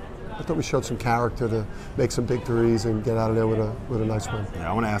 But I thought we showed some character to make some big threes and get out of there with a nice win.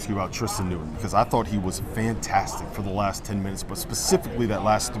 Yeah, I want to ask you about Tristan Newton because I thought he was fantastic for the last 10 minutes, but specifically that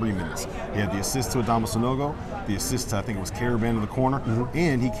last 3 minutes. He had the assist to Adama Sanogo, the assist to, I think it was Caravan in the corner,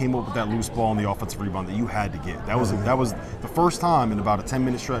 and he came up with that loose ball on the offensive rebound that you had to get. That was the first time in about a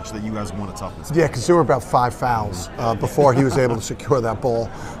 10-minute stretch that you guys won a toughness. Yeah, because there were about 5 fouls before he was able to secure that ball.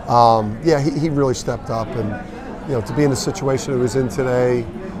 He really stepped up, and to be in the situation he was in today,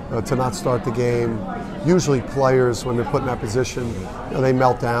 to not start the game. Usually players, when they're put in that position, they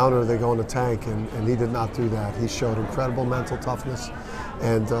melt down or they go in the tank, and he did not do that. He showed incredible mental toughness,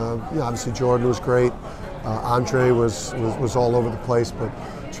 and obviously Jordan was great. Andre was all over the place, but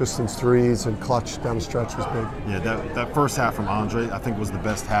Tristan's threes and clutch down the stretch was big. Yeah, that first half from Andre, I think was the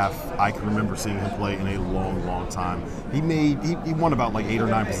best half I can remember seeing him play in a long, long time. He won about like 8 or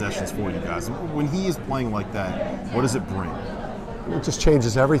 9 possessions for you guys. When he is playing like that, what does it bring? It just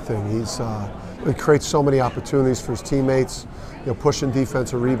changes everything. He creates so many opportunities for his teammates, pushing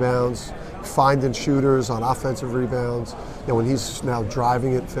defensive rebounds, finding shooters on offensive rebounds. When he's now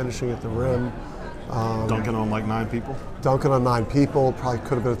driving it, finishing at the rim. Dunking on like 9 people? Dunking on 9 people, probably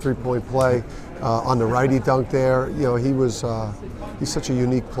could have been a 3-point play. On the right, he dunked there. He's such a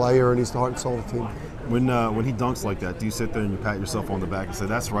unique player, and he's the heart and soul of the team. When he dunks like that, do you sit there and you pat yourself on the back and say,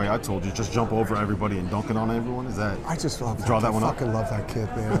 "That's right, I told you, just jump over everybody and dunk it on everyone"? Is that? I just love draw that one up. I fucking love that kid,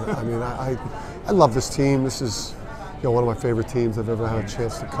 man. I mean, I love this team. This is, one of my favorite teams I've ever had a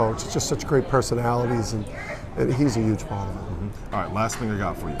chance to coach. It's just such great personalities, and he's a huge part of it. All right, last thing I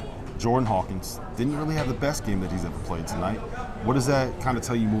got for you. Jordan Hawkins didn't really have the best game that he's ever played tonight. What does that kind of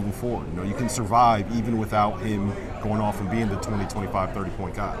tell you moving forward? You can survive even without him going off and being the 20, 25,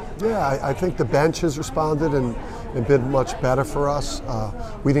 30-point guy. Yeah, I think the bench has responded and been much better for us.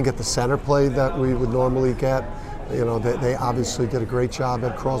 We didn't get the center play that we would normally get. They obviously did a great job.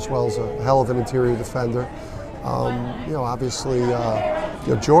 Ed Croswell's a hell of an interior defender. Obviously,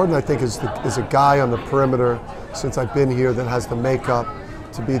 Jordan, I think, is a guy on the perimeter since I've been here that has the makeup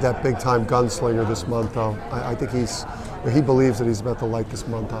to be that big-time gunslinger this month, though. I think he believes that he's about to light this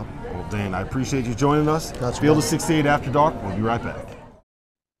month up. Well, Dan, I appreciate you joining us. That's Field of right. 68 After Dark. We'll be right back.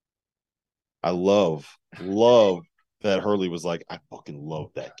 I love that Hurley was like, I fucking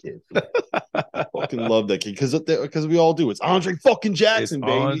love that kid. I fucking love that kid because we all do. It's Andre fucking Jackson,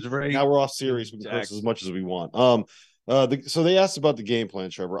 baby. Andre now we're off series. We can post as much as we want. So they asked about the game plan,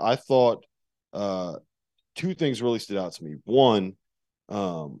 Trevor. I thought 2 things really stood out to me. One,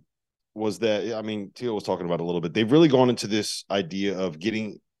 was that, I mean, Teal was talking about it a little bit. They've really gone into this idea of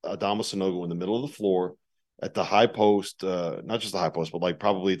getting Adama Sanogo in the middle of the floor at the high post, not just the high post, but like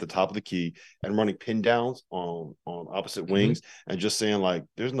probably at the top of the key, and running pin downs on opposite wings, and just saying like,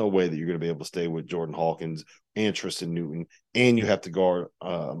 there's no way that you're going to be able to stay with Jordan Hawkins and Tristan Newton, and you have to guard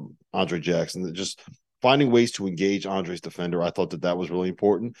Andre Jackson. Just finding ways to engage Andre's defender. I thought that was really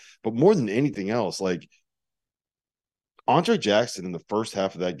important. But more than anything else, like Andre Jackson in the first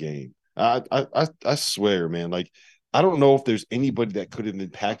half of that game, I swear, man, like I don't know if there's anybody that could have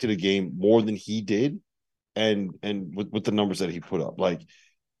impacted a game more than he did, and with the numbers that he put up. Like,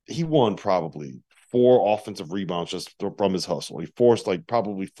 he won probably 4 offensive rebounds just from his hustle. He forced like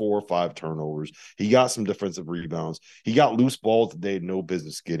probably 4 or 5 turnovers. He got some defensive rebounds. He got loose balls that they had no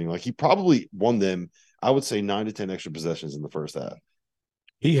business getting. Like, he probably won them, I would say, 9 to 10 extra possessions in the first half.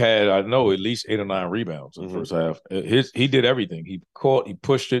 He had, I know, at least 8 or 9 rebounds in the first half. He did everything. He caught, he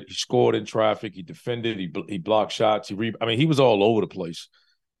pushed it, he scored in traffic, he defended, he blocked shots. He was all over the place.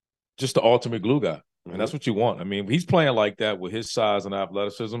 Just the ultimate glue guy, and that's what you want. I mean, he's playing like that with his size and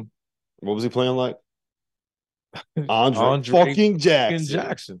athleticism. What was he playing like? Andre fucking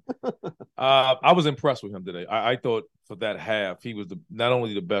Jackson. I was impressed with him today. I thought for that half, he was not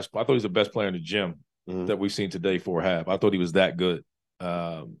only the best. I thought he was the best player in the gym that we've seen today for a half. I thought he was that good.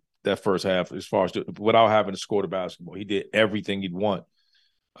 That first half, as far as without having to score the basketball, he did everything he'd want.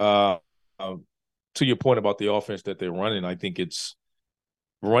 To your point about the offense that they're running, I think it's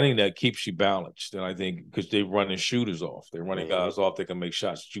running that keeps you balanced. And I think because they're running shooters off, they're running guys off that can make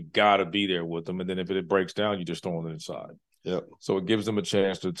shots. You got to be there with them. And then if it breaks down, you just throw them inside. Yep. So it gives them a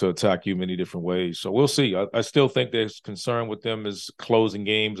chance to attack you many different ways. So we'll see. I still think there's concern with them is closing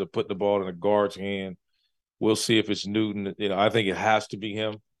games or putting the ball in a guard's hand. We'll see if it's Newton. I think it has to be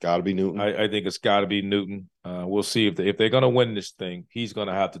him. Got to be Newton. I think it's got to be Newton. We'll see if they're going to win this thing. He's going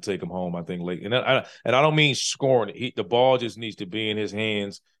to have to take him home, I think, late. And I don't mean scoring. The ball just needs to be in his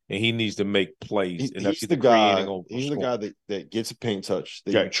hands, and he needs to make plays. He's the guy. He's the guy that gets a paint touch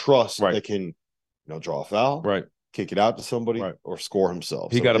that you trust that can, draw a foul, kick it out to somebody, or score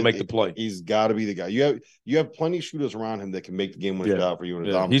himself. He got to make the play. He's got to be the guy. You have plenty of shooters around him that can make the game winning shot for you.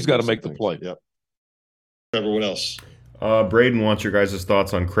 He's got to make the play. Yep. Everyone else. Braden wants your guys'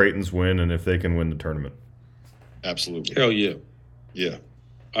 thoughts on Creighton's win and if they can win the tournament. Absolutely. Hell yeah. Yeah.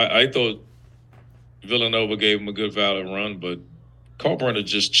 I thought Villanova gave him a good valid run, but Carpenter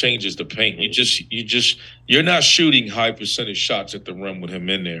just changes the paint. You're not shooting high percentage shots at the rim with him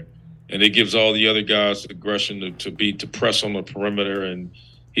in there. And it gives all the other guys the aggression to press on the perimeter, and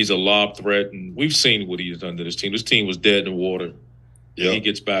he's a lob threat. And we've seen what he's done to this team. This team was dead in the water. Yeah, he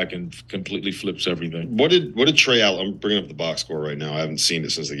gets back and completely flips everything. What did Trey I'm bringing up the box score right now. I haven't seen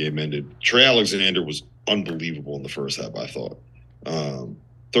it since the game ended. Trey Alexander was unbelievable in the first half, I thought.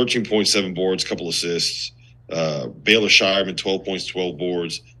 13.7 boards, couple assists. Baylor Shireman, 12 points, 12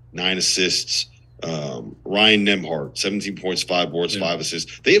 boards, 9 assists. Ryan Nemhart, 17 points, 5 boards, 5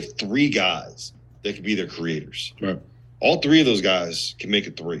 assists. They have 3 guys that could be their creators. Right. All 3 of those guys can make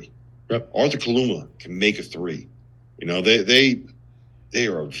a 3. Yep. Arthur Kaluma can make a 3. They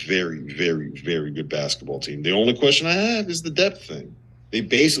are a very, very, very good basketball team. The only question I have is the depth thing. They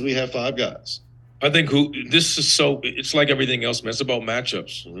basically have 5 guys. I think it's like everything else, man. It's about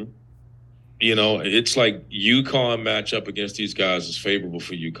matchups. Mm-hmm. It's like UConn matchup against these guys is favorable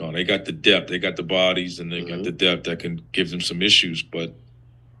for UConn. They got the depth, they got the bodies, and they got the depth that can give them some issues. But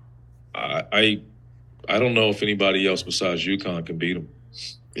I don't know if anybody else besides UConn can beat them.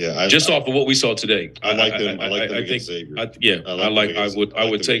 Yeah, off of what we saw today, I like them. I like them against Xavier. I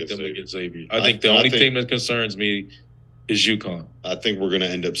would take them against Xavier. I think the only team that concerns me is UConn. I think we're going to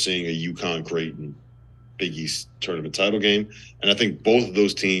end up seeing a UConn Creighton Big East tournament title game, and I think both of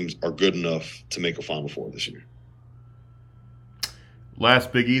those teams are good enough to make a Final Four this year.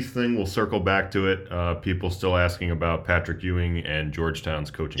 Last Big East thing, we'll circle back to it. People still asking about Patrick Ewing and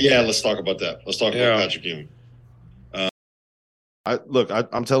Georgetown's coaching. Yeah, let's talk about that. Let's talk about Patrick Ewing.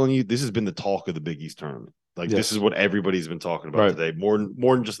 I'm telling you, this has been the talk of the Big East tournament. This is what everybody's been talking about today, more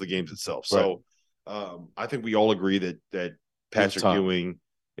than just the games itself. So I think we all agree that Patrick Ewing,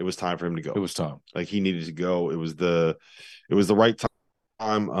 it was time for him to go. It was time. He needed to go. It was the right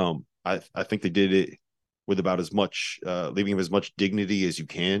time. I think they did it with about as much leaving him as much dignity as you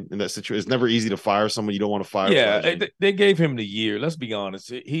can in that situation. It's never easy to fire someone you don't want to fire. Yeah, they gave him the year. Let's be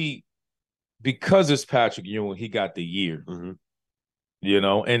honest. Because it's Patrick Ewing, he got the year. Mm-hmm.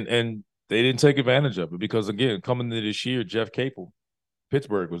 And they didn't take advantage of it because, again, coming into this year, Jeff Capel,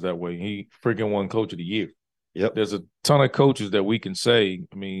 Pittsburgh was that way. He freaking won Coach of the Year. Yep. There's a ton of coaches that we can say.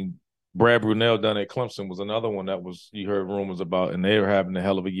 I mean, Brad Brunell down at Clemson was another one that you heard rumors about, and they're having a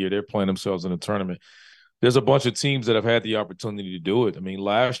hell of a year. They're playing themselves in a tournament. There's a bunch of teams that have had the opportunity to do it. I mean,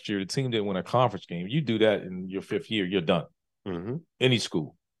 last year, the team didn't win a conference game. You do that in your 5th year, you're done. Mm-hmm. Any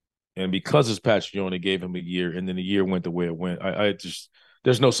school. And because it's Patrick Ewing, they gave him a year, and then the year went the way it went.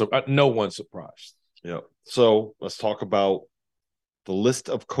 There's no one surprised. Yeah. So let's talk about the list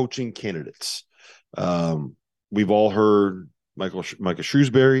of coaching candidates. We've all heard Micah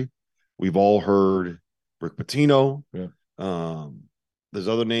Shrewsbury. We've all heard Rick Pitino. Yeah. There's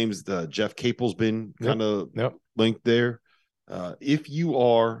other names. Jeff Capel's been kind of linked there. If you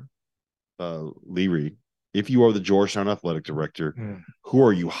are Lee Reed, if you are the Georgetown athletic director, who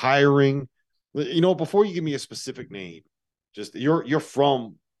are you hiring? Before you give me a specific name, just you're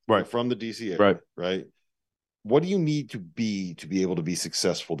from the DC area, right? What do you need to be able to be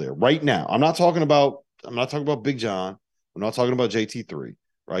successful there right now? I'm not talking about Big John. I'm not talking about JT3,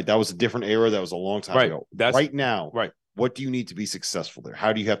 right? That was a different era. That was a long time ago. Right now, what do you need to be successful there?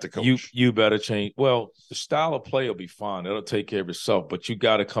 How do you have to coach? You better change. Well, the style of play will be fine. It'll take care of itself, but you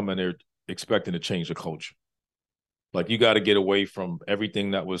got to come in there expecting to change the culture. Like, you got to get away from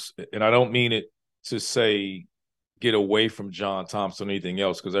everything that was, and I don't mean it to say get away from John Thompson or anything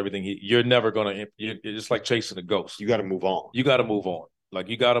else, because everything you're never going to, it's just like chasing a ghost. You got to move on. You got to move on. Like,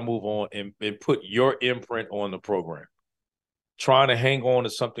 you got to move on and put your imprint on the program. Trying to hang on to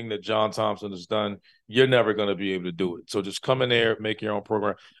something that John Thompson has done, you're never going to be able to do it. So just come in there, make your own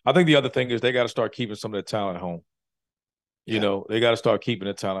program. I think the other thing is they got to start keeping some of the talent at home. You know, they got to start keeping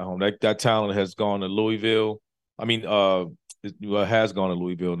the talent at home. That talent has gone to Louisville. I mean, it has gone to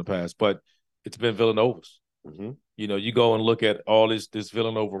Louisville in the past, but it's been Villanova's. You know, you go and look at all this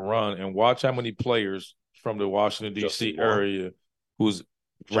Villanova run and watch how many players from the Washington, D.C. area who's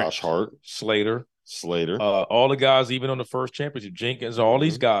Josh Hart, Slater, all the guys, even on the first championship, Jenkins, all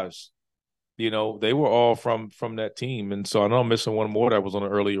these guys, you know, they were all from that team. And so I know I'm missing one more that was on the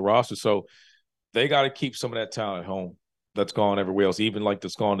earlier roster. So they got to keep some of that talent at home that's gone everywhere else, even like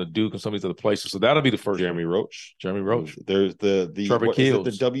that's gone to Duke and some of these other places. So that'll be the first. Jeremy Roach. There's the Trevor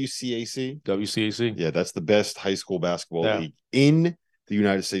Keels. The WCAC. WCAC. Yeah, that's the best high school basketball league in the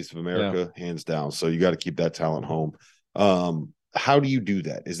United States of America, hands down. So you got to keep that talent home. How do you do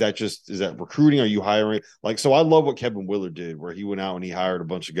that? Is that recruiting? Are you hiring? Like, so I love what Kevin Willard did, where he went out and he hired a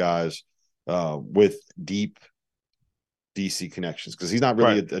bunch of guys with deep DC connections, because he's not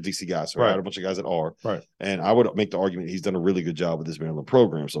really a DC guy. So I had a bunch of guys that are. And I would make the argument he's done a really good job with this Maryland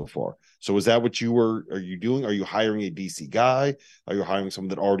program so far. So is that what are you doing? Are you hiring a DC guy? Are you hiring someone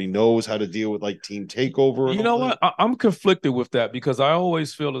that already knows how to deal with like team takeover? You know what? I'm conflicted with that, because I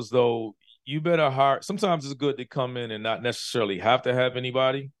always feel as though you better hire. Sometimes it's good to come in and not necessarily have to have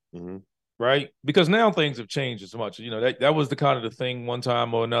anybody, right? Because now things have changed as much. You know, that was the kind of the thing one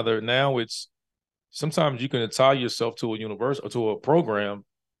time or another. Now it's sometimes you can tie yourself to a university or to a program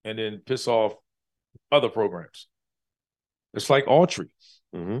and then piss off other programs. It's like Autry,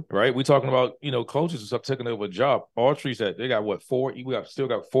 right? We're talking about, you know, coaches and stuff taking over a job. Autry's that they got what, still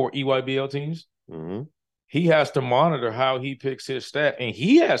got four EYBL teams. He has to monitor how he picks his staff, and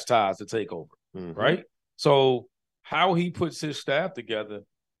he has ties to take over, right? So how he puts his staff together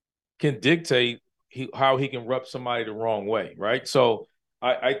can dictate how he can rub somebody the wrong way, right? So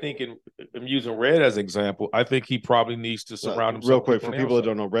I think I'm using Red as an example. I think he probably needs to surround himself. Real quick, for people that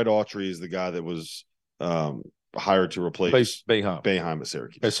don't know, Red Autry is the guy that was hired to replace Boeheim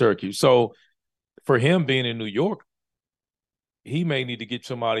at Syracuse. So for him being in New York, he may need to get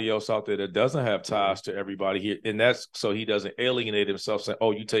somebody else out there that doesn't have ties to everybody here. And that's so he doesn't alienate himself saying,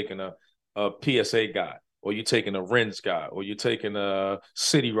 oh, you're taking a PSA guy, or you're taking a Ren's guy, or you're taking a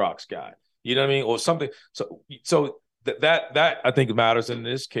City Rocks guy. You know what I mean? Or something. So that I think matters in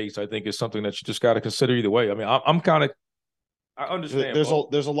this case. I think is something that you just got to consider either way. I mean, I understand.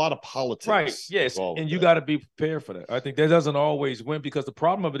 There's a lot of politics, right? Yes, and you got to be prepared for that. I think that doesn't always win, because the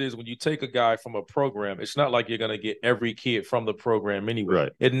problem of it is when you take a guy from a program, it's not like you're going to get every kid from the program anyway.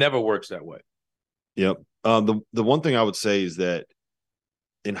 Right. It never works that way. Yep. The one thing I would say is that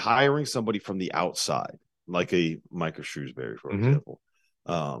in hiring somebody from the outside, like a Micah Shrewsbury, for example,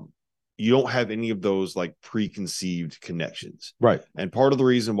 you don't have any of those like preconceived connections. Right. And part of the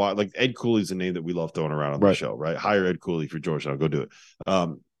reason why, like, Ed Cooley's a name that we love throwing around on the show, right? Hire Ed Cooley for Georgetown. Go do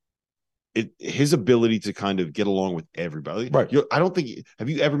it. His ability to kind of get along with everybody. Right. I don't think, have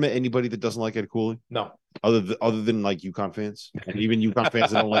you ever met anybody that doesn't like Ed Cooley? No. Other than like UConn fans, and even UConn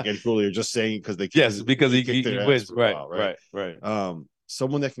fans that don't like Ed Cooley are just saying because they because he wins. Right.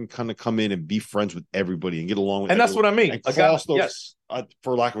 Someone that can kind of come in and be friends with everybody and get along with and that's what I mean. And cross those,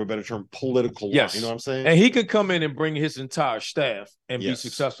 for lack of a better term, political lines. You know what I'm saying? And he could come in and bring his entire staff and be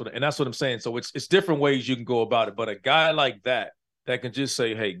successful. And that's what I'm saying. So it's different ways you can go about it. But a guy like that can just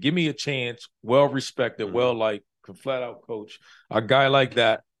say, hey, give me a chance, well-respected, well-liked, can flat out coach. A guy like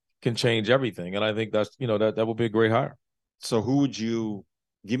that can change everything. And I think that's, that would be a great hire. So who would you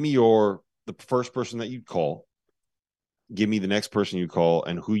give me the first person that you'd call? Give me the next person you call,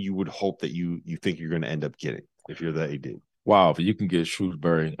 and who you would hope that you think you're going to end up getting if you're the AD. Wow, if you can get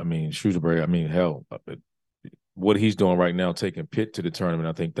Shrewsbury, hell, what he's doing right now, taking Pitt to the tournament,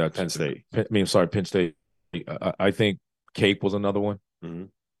 I think that's Penn State. Penn State. I think Cape was another one. Mm-hmm.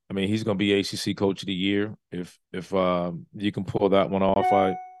 I mean, he's going to be ACC Coach of the Year if you can pull that one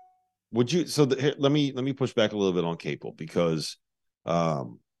off. Would you? So let me push back a little bit on Capel because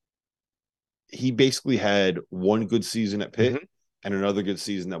he basically had one good season at Pitt and another good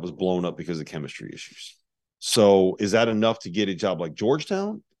season that was blown up because of chemistry issues. So is that enough to get a job like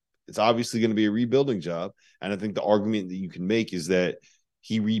Georgetown? It's obviously going to be a rebuilding job. And I think the argument that you can make is that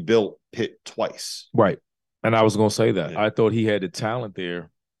he rebuilt Pitt twice. Right. And I was going to say that. I thought he had the talent there.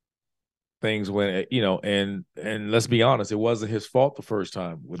 Things went, and let's be honest, it wasn't his fault the first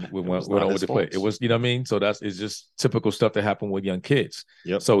time when went over the play. It was, you know what I mean? So it's just typical stuff that happened with young kids.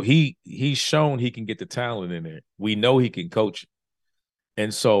 Yep. So he's shown he can get the talent in there. We know he can coach.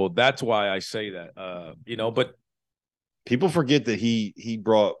 And so that's why I say that, but people forget that he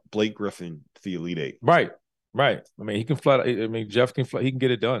brought Blake Griffin to the Elite Eight. Right. I mean, he can Jeff can he can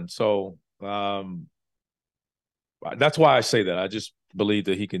get it done. So that's why I say that. I just believe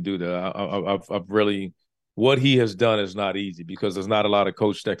that he can do that. I've really, what he has done is not easy because there's not a lot of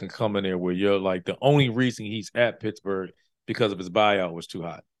coaches that can come in there where you're like, the only reason he's at Pittsburgh because of his buyout was too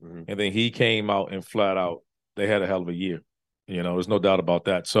hot. Mm-hmm. And then he came out and flat out, they had a hell of a year. There's no doubt about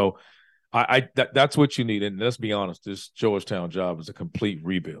that. So that's what you need. And let's be honest, this Georgetown job is a complete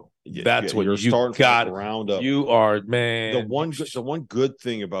rebuild. That's what you're you starting got. from the ground up. You are, man. The one good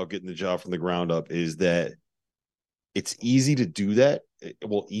thing about getting the job from the ground up is that it's easy to do that.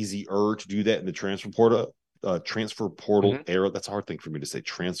 Well, easier to do that in the transfer portal era. That's a hard thing for me to say.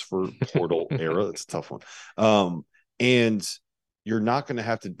 Transfer portal era. That's a tough one. And you're not going to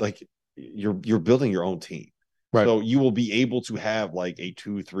have to you're building your own team. Right. So you will be able to have like a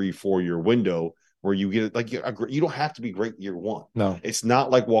 2, 3, 4 year window where you get you don't have to be great year one. No, it's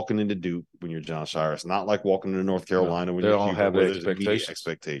not like walking into Duke when you're John Shire. It's not like walking into North Carolina when they you're don't have the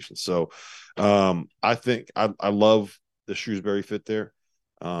expectations. So I think I love the Shrewsbury fit there.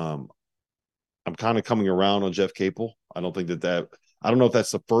 I'm kind of coming around on Jeff Capel. I don't think that I don't know if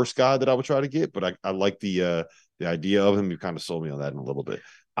that's the first guy that I would try to get, but I like the idea of him. You kind of sold me on that in a little bit.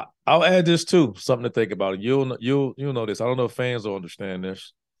 I'll add this too, something to think about. You'll know this. I don't know if fans will understand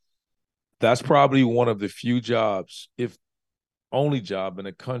this. That's probably one of the few jobs, if only job in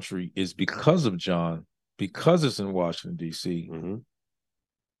the country, is because of John, because it's in Washington, D.C. Mm-hmm.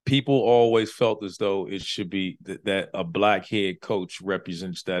 People always felt as though it should be that a black head coach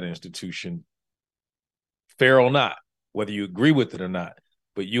represents that institution. Fair or not, whether you agree with it or not.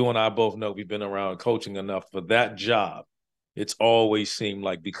 But you and I both know we've been around coaching enough for that job. It's always seemed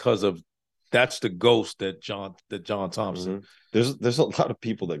like because of that's the ghost that John Thompson. Mm-hmm. There's a lot of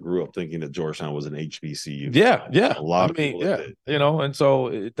people that grew up thinking that Georgetown was an HBCU. Yeah. A lot of people did. And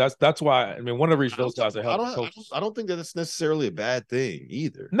so that's why. I mean, one of the reasons those guys are helping. I don't think that it's necessarily a bad thing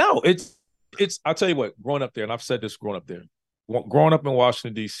either. No, it's. I'll tell you what. Growing up there, and I've said this growing up there. Growing up in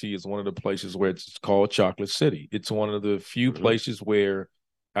Washington D.C. is one of the places where it's called Chocolate City. It's one of the few places where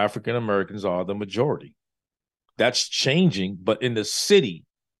African Americans are the majority. That's changing, but in the city,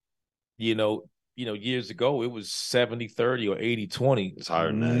 years ago, it was 70-30 or 80-20. It's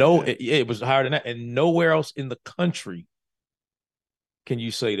higher than that. It was higher than that. And nowhere else in the country can you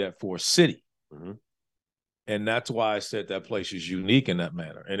say that for a city. Mm-hmm. And that's why I said that place is unique in that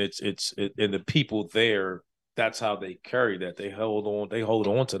manner. And and the people there, that's how they carry that. They hold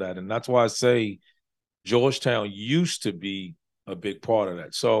on to that. And that's why I say Georgetown used to be a big part of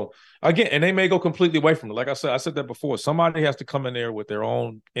that. So again, and they may go completely away from it. Like I said that before. Somebody has to come in there with their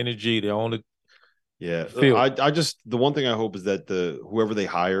own energy, their own feel. I just the one thing I hope is that whoever they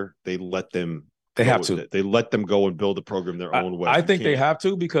hire, they let them. They have to. They let them go and build a program their own way. I think they have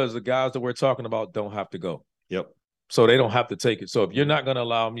to because the guys that we're talking about don't have to go. Yep. So they don't have to take it. So if you're not going to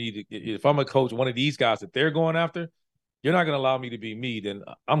allow me to, if I'm a coach, one of these guys that they're going after, you're not going to allow me to be me, then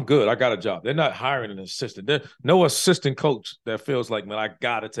I'm good. I got a job. They're not hiring an assistant. There's no assistant coach that feels like, man, I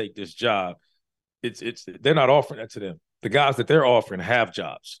got to take this job. They're not offering that to them. The guys that they're offering have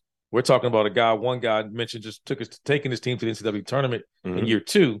jobs. We're talking about one guy mentioned just taking his team to the NCAA tournament in year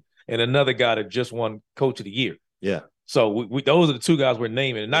 2, and another guy that just won Coach of the Year. Yeah. So those are the two guys we're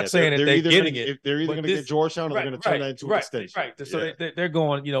naming. And not saying that they're getting it. They're either going to get Georgetown or they're going to turn that into an extension. Right. So they're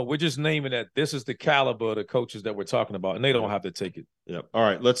going, we're just naming that this is the caliber of the coaches that we're talking about, and they don't have to take it. Yep. All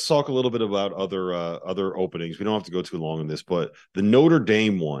right. Let's talk a little bit about other openings. We don't have to go too long on this, but the Notre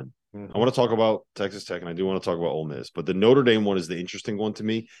Dame one, I want to talk about Texas Tech, and I do want to talk about Ole Miss. But the Notre Dame one is the interesting one to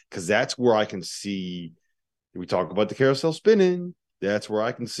me because that's where I can see – we talk about the carousel spinning. That's where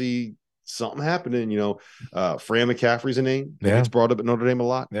I can see something happening. Fran McCaffrey's a name that gets brought up at Notre Dame a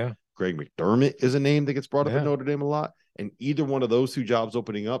lot. Yeah. Greg McDermott is a name that gets brought up at Notre Dame a lot. And either one of those two jobs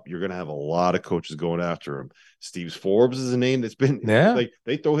opening up, you're going to have a lot of coaches going after him. Steve Forbes is a name that's been like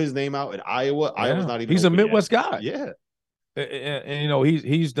they throw his name out at Iowa. Yeah. Iowa's not even. He's a Midwest guy. Yeah, and you know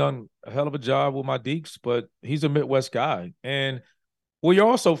he's done a hell of a job with my Deeks, but he's a Midwest guy. And what you're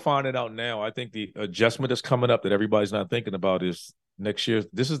also finding out now, I think the adjustment that's coming up that everybody's not thinking about is next year.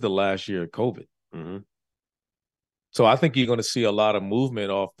 This is the last year of COVID. Mm-hmm. So I think you're going to see a lot of movement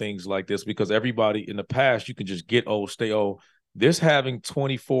off things like this because everybody in the past, you can just get old, stay old. This having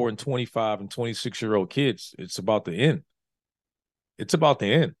 24 and 25 and 26-year-old kids, it's about to end. It's about to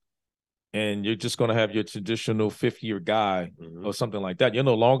end. And you're just going to have your traditional fifth-year guy or something like that. You're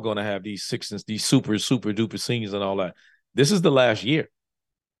no longer going to have these sixes, these super duper seniors and all that. This is the last year.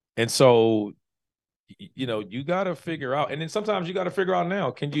 And so, you know, you got to figure out, and then sometimes you got to figure out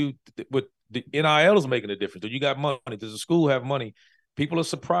now, can you, with the NIL is making a difference. Do you got money? Does the school have money? People are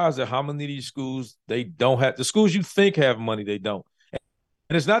surprised at how many of these schools they don't have. The schools you think have money, they don't.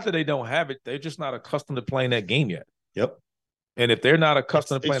 And it's not that they don't have it. They're just not accustomed to playing that game yet. Yep. And if they're not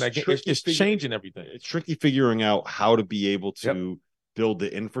accustomed to playing that game, it's changing everything. It's tricky figuring out how to be able to build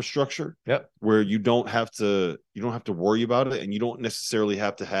the infrastructure where you don't have to worry about it, and you don't necessarily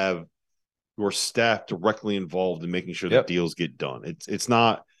have to have your staff directly involved in making sure that deals get done. It's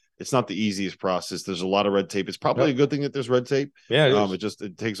not the easiest process. There's a lot of red tape. It's probably a good thing that there's red tape. Yeah,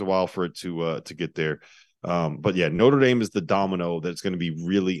 it takes a while for it to get there. But yeah, Notre Dame is the domino that's going to be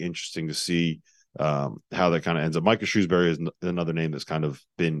really interesting to see how that kind of ends up. Micah Shrewsbury is another name that's kind of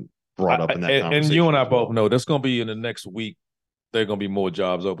been brought up in that conversation. And you and I both know that's going to be in the next week. There are going to be more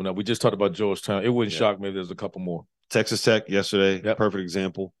jobs open up. We just talked about Georgetown. It wouldn't shock me if there's a couple more. Texas Tech yesterday, perfect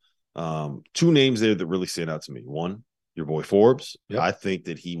example. Two names there that really stand out to me. One, your boy Forbes. I think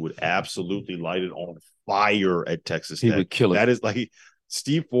that he would absolutely light it on fire at Texas Tech. He would kill it. That is like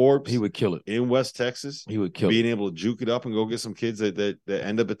Steve Forbes. He would kill it in West Texas. He would kill being able to juke it up and go get some kids that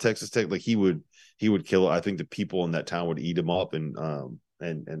end up at Texas Tech. Like he would kill it. I think the people in that town would eat him up and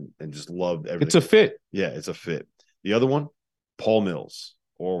just love everything. It's a fit. Yeah, it's a fit. The other one, Paul Mills,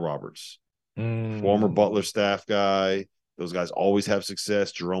 Oral Roberts, former Butler staff guy. Those guys always have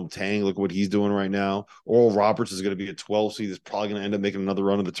success. Jerome Tang, look what he's doing right now. Oral Roberts is going to be a 12 seed. That's probably going to end up making another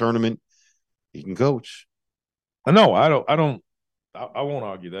run of the tournament. He can coach. No, I won't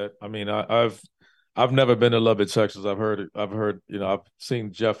argue that. I mean, I've never been in Lubbock, Texas. I've heard, you know, I've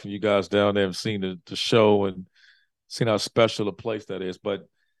seen Jeff and you guys down there and seen the show and seen how special a place that is. But,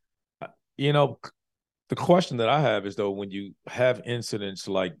 you know, the question that I have is, though, when you have incidents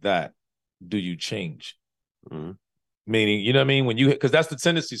like that, do you change? Mm-hmm. Meaning, you know what I mean? Because that's the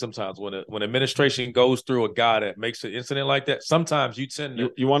tendency sometimes when administration goes through a guy that makes an incident like that, sometimes you tend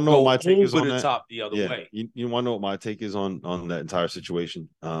to you want to know what my take is on the that? top the other way. You want to know what my take is on that entire situation?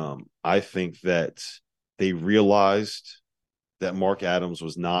 I think that they realized that Mark Adams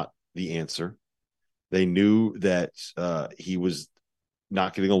was not the answer. They knew that he was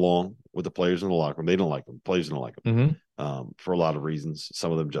not getting along with the players in the locker room. They don't like him. Players don't like him for a lot of reasons,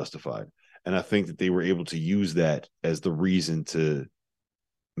 some of them justified. And I think that they were able to use that as the reason to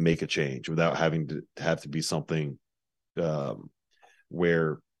make a change without having to have to be something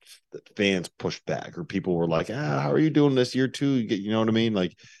where fans pushed back or people were like, how are you doing this year too? You know what I mean?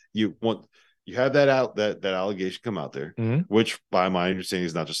 Like you have that allegation come out there, which by my understanding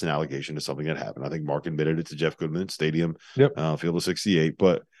is not just an allegation, it's something that happened. I think Mark admitted it to Jeff Goodman Stadium, Field of 68.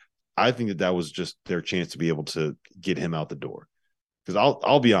 But I think that was just their chance to be able to get him out the door. Because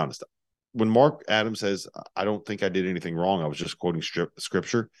I'll be honest, when Mark Adams says, I don't think I did anything wrong, I was just quoting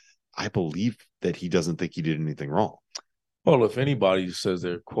scripture, I believe that he doesn't think he did anything wrong. Well, if anybody says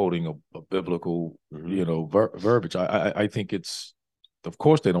they're quoting a biblical, you know, verbiage, I think it's, of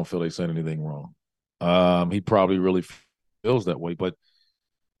course they don't feel they said anything wrong. He probably really feels that way, but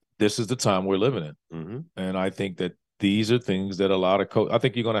this is the time we're living in. And I think that these are things that a lot of I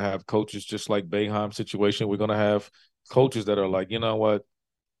think you're going to have coaches just like Boeheim's situation. We're going to have coaches that are like, you know what?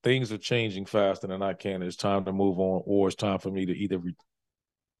 Things are changing faster than I can. It's time to move on, or it's time for me to either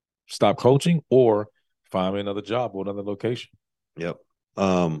stop coaching or find me another job or another location. Yep.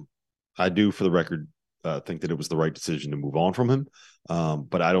 I do, for the record, think that it was the right decision to move on from him.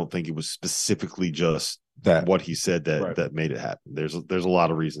 But I don't think it was specifically just that what he said that made it happen. There's a lot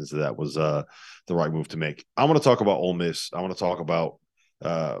of reasons that was the right move to make. I want to talk about Ole Miss. I want to talk about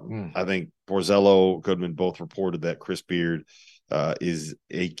I think Borzello, Goodman both reported that Chris Beard is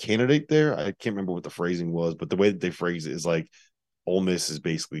a candidate there. I can't remember what the phrasing was, but the way that they phrase it is like Ole Miss is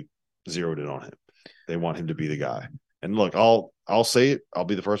basically zeroed in on him. They want him to be the guy. And look, I'll say it. I'll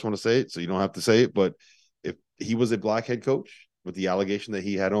be the first one to say it, so you don't have to say it. But if he was a black head coach with the allegation that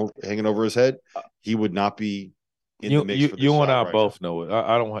he had hanging over his head, he would not be in the mix for this you and job I right both know it.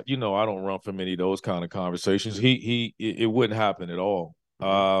 I don't, I don't run from any of those kind of conversations. It wouldn't happen at all.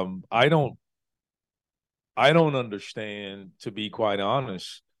 I don't understand, to be quite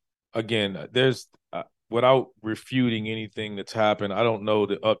honest. Again, there's without refuting anything that's happened, I don't know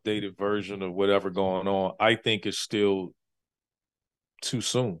the updated version of whatever going on. I think it's still too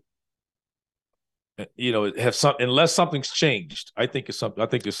soon. Unless something's changed. I think it's something.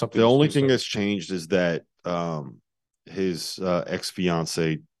 The only thing that's changed is that his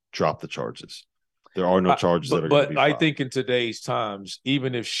ex-fiance dropped the charges. There are no charges that are going to be filed. I think in today's times,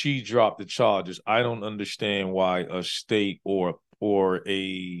 even if she dropped the charges, I don't understand why a state or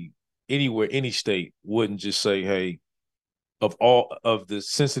any state wouldn't just say, hey, of all of the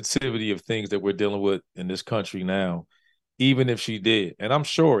sensitivity of things that we're dealing with in this country now, even if she did, and I'm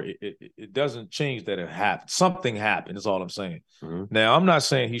sure it doesn't change that it happened. Something happened is all I'm saying. Now, I'm not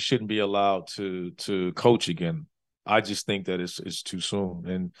saying he shouldn't be allowed to coach again. I just think that it's too soon.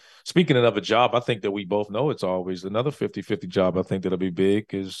 And speaking of a job, I think that we both know it's always another 50-50 job. I think that'll be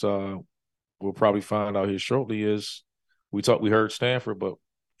big is we'll probably find out here shortly is we heard Stanford, but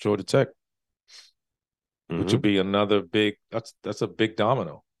Georgia Tech, which would be another big, that's a big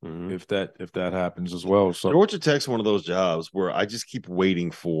domino if that happens as well. So Georgia Tech's one of those jobs where I just keep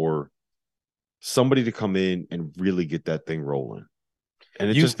waiting for somebody to come in and really get that thing rolling. And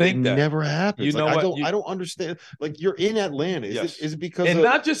it never happens. You know I don't understand. Like, you're in Atlanta. Is it because and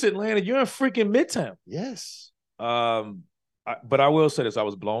not just Atlanta, you're in freaking Midtown. Yes. But I will say this: I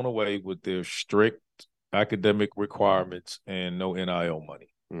was blown away with their strict academic requirements and no NIL money.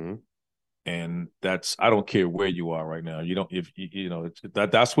 And I don't care where you are right now.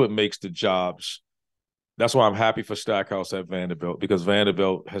 That's what makes the jobs. That's why I'm happy for Stackhouse at Vanderbilt, because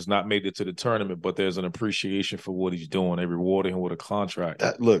Vanderbilt has not made it to the tournament, but there's an appreciation for what he's doing. They rewarded him with a contract.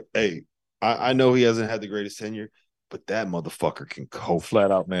 I know he hasn't had the greatest tenure, but that motherfucker can coach.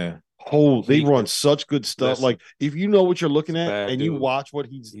 Flat out, man. They run such good stuff. Listen, like, if you know what you're looking at and you watch what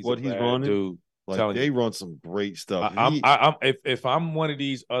he's running, dude. Like, they run some great stuff. If I'm one of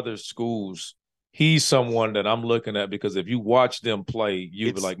these other schools, he's someone that I'm looking at, because if you watch them play,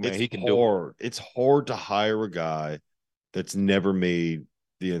 you'd be like, man, he can do it. It's hard to hire a guy that's never made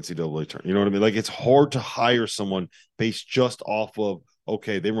the NCAA tournament. You know what I mean? Like, it's hard to hire someone based just off of,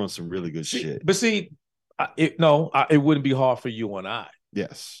 okay, they run some really good shit. But it wouldn't be hard for you and I.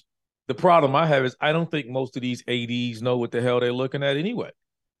 Yes. The problem I have is I don't think most of these ADs know what the hell they're looking at anyway.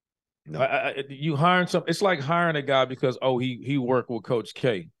 No. You hiring it's like hiring a guy because, he worked with Coach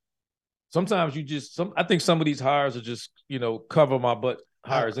K. Sometimes I think some of these hires are just, cover my butt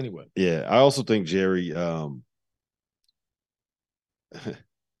hires anyway. Yeah. I also think Jerry,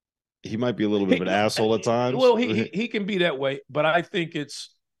 he might be a little bit of an asshole at times. Well, he can be that way, but I think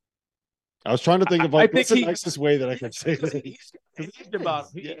it's. I was trying to think of what's the nicest way that I can say that.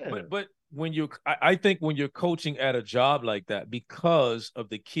 But I think when you're coaching at a job like that, because of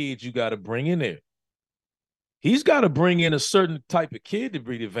the kids you got to bring in there, he's got to bring in a certain type of kid to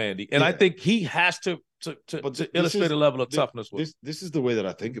bring to Vandy, and I think he has to illustrate a level of toughness with. This is the way that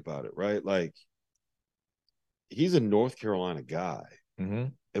I think about it, right? Like, he's a North Carolina guy,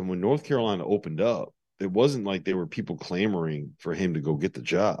 and when North Carolina opened up, it wasn't like there were people clamoring for him to go get the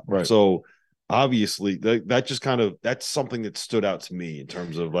job. Right. So obviously that just that's something that stood out to me in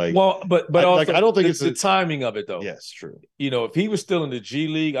terms of like, but also, I don't think it's the timing of it though. Yes, true. If he was still in the G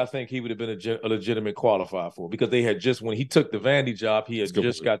League, I think he would have been a legitimate qualifier for it, because they had just, when he took the Vandy job, he had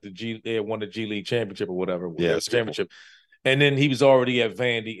just got they had won the G League championship or whatever. Yeah, championship. And then he was already at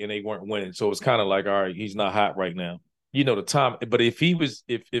Vandy and they weren't winning. So it was kind of like, all right, he's not hot right now. The time, but if he was,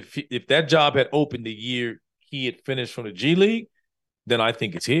 if that job had opened the year he had finished from the G League, then I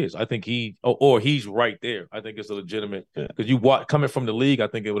think it's his. I think he's right there. I think it's a legitimate, because coming from the league, I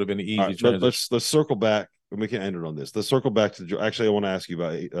think it would have been an easy transition. Let's circle back, and we can end it on this. Let's circle back to actually, I want to ask you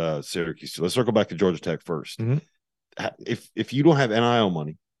about Syracuse. Let's circle back to Georgia Tech first. If you don't have NIL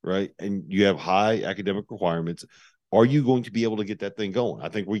money, right, and you have high academic requirements, are you going to be able to get that thing going? I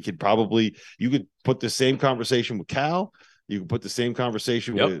think you could put the same conversation with Cal. You can put the same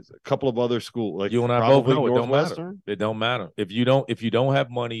conversation with a couple of other schools. Like, you and I both know it don't matter. It don't matter. If you don't have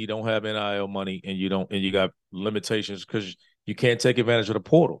money, you don't have NIL money, and you got limitations because you can't take advantage of the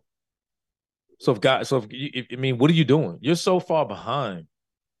portal. So what are you doing? You're so far behind.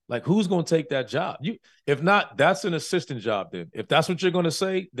 Like, who's going to take that job? If not, that's an assistant job then. If that's what you're going to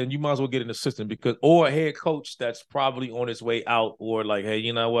say, then you might as well get an assistant, or a head coach that's probably on his way out, or like, hey,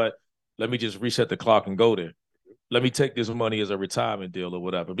 you know what? Let me just reset the clock and go there. Let me take this money as a retirement deal or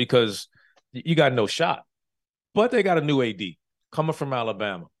whatever, because you got no shot. But they got a new AD coming from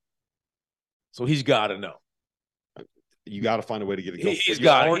Alabama. So he's got to know. you got to find a way to get it going. He's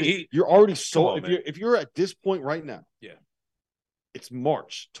got it. You're already so. on, If you're at this point right now, yeah, it's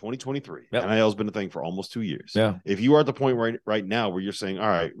March 2023. Yep. NIL's been a thing for almost 2 years. Yeah. If you are at the point right now where you're saying, all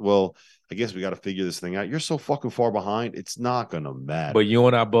right, well, I guess we got to figure this thing out. You're so fucking far behind. It's not going to matter. But you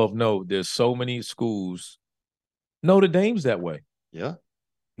and I both know there's so many schools. Notre Dame's that way. Yeah.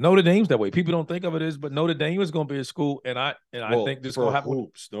 Notre Dame's that way. People don't think of it as, but Notre Dame is going to be a school, and I think this is going to happen.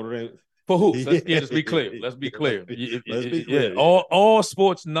 Hoops. Notre Dame. For hoops. Let's be clear. Let's be clear. Let's be clear. Yeah. All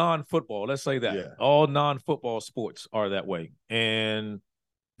sports non-football. Let's say that. Yeah. All non-football sports are that way. And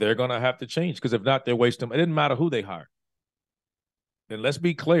they're going to have to change because if not, they're wasting them. It didn't matter who they hire. And let's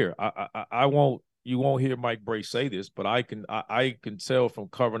be clear. You won't hear Mike Bray say this, but I can tell from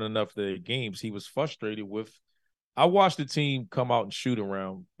covering enough of their games, he was frustrated with. I watched the team come out and shoot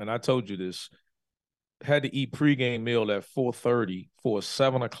around, and I told you this. Had to eat pregame meal at 4:30 for a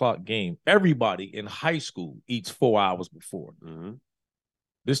 7 o'clock game. Everybody in high school eats 4 hours before. Mm-hmm.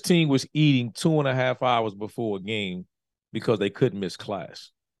 This team was eating 2.5 hours before a game because they couldn't miss class.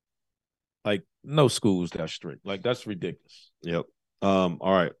 Like, no school's that strict. Like, that's ridiculous. Yep. All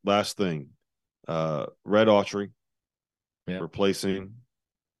right. Last thing. Red Autry replacing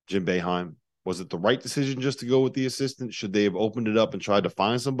Jim Boeheim. Was it the right decision just to go with the assistant? Should they have opened it up and tried to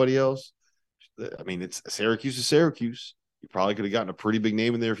find somebody else? I mean, it's Syracuse to Syracuse. You probably could have gotten a pretty big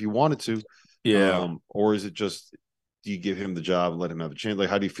name in there if you wanted to. Yeah. Or is it just, do you give him the job and let him have a chance? Like,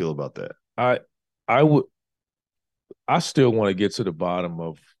 how do you feel about that? I still want to get to the bottom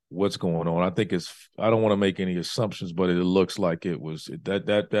of what's going on. I think I don't want to make any assumptions, but it looks like it was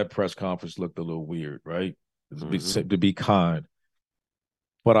that press conference looked a little weird, right? To be kind.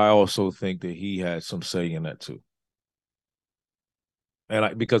 But I also think that he had some say in that too.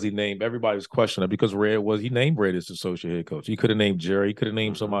 And because he named, everybody was questioning it because he named Red as associate head coach. He could have named Jerry. He could have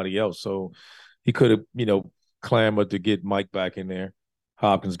named somebody else. So he could have, clamored to get Mike back in there,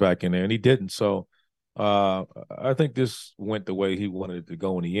 Hopkins back in there, and he didn't. So I think this went the way he wanted it to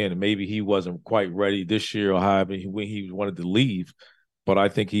go in the end. And maybe he wasn't quite ready this year or however when he wanted to leave. But I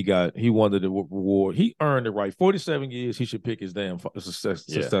think he wanted the reward. He earned it right. 47 years, he should pick his damn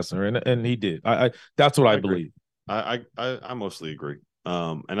successor, and he did. That's what I believe. I mostly agree.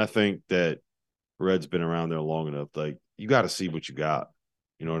 And I think that Red's been around there long enough. Like, you got to see what you got.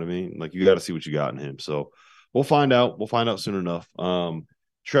 You know what I mean? Like, you got to see what you got in him. So we'll find out. We'll find out soon enough.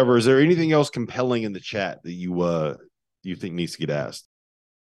 Trevor, is there anything else compelling in the chat that you think needs to get asked?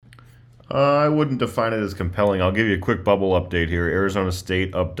 I wouldn't define it as compelling. I'll give you a quick bubble update here. Arizona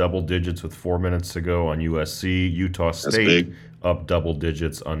State up double digits with 4 minutes to go on USC. Utah State up double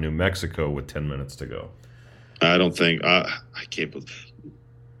digits on New Mexico with 10 minutes to go. I don't think I can't believe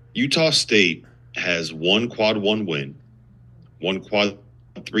Utah State has one quad 1 win, one quad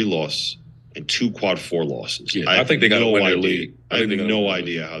 3 loss, and 2 quad 4 losses. Yeah, I think they got to win their league. I have no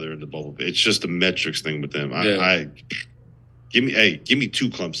idea how they're in the bubble. It's just a metrics thing with them. Give me 2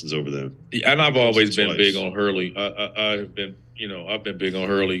 Clemsons over them. And I've always been big on Hurley. I've been big on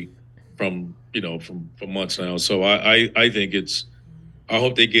Hurley from months now. So I think I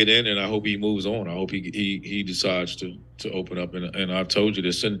hope they get in, and I hope he moves on. I hope he decides to open up. And I've told you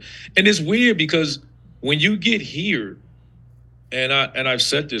this, and it's weird because when you get here, and I've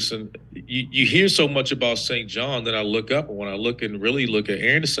said this, and you hear so much about St. John that I look up, and when I look at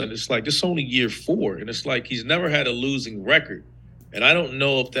Anderson, it's like this is only year 4, and it's like he's never had a losing record, and I don't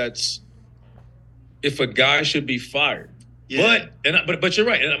know if a guy should be fired. Yeah. But you're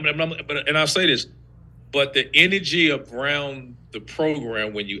right, and I'll say this, but the energy around the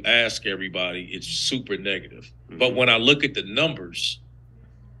program when you ask everybody, it's super negative. Mm-hmm. But when I look at the numbers,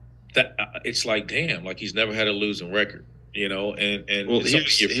 that it's like, damn, like he's never had a losing record. And well,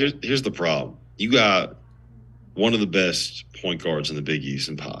 here's the problem. You got one of the best point guards in the Big East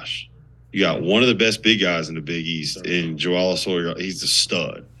in Posh. You got one of the best big guys in the Big East in Joel Sawyer. He's a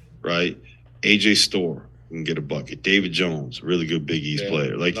stud, right? AJ Storr can get a bucket. David Jones, really good Big East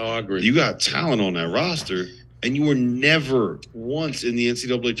player. Like, I agree. You got talent on that roster, and you were never once in the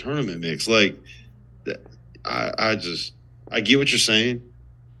NCAA tournament mix. Like, I get what you're saying.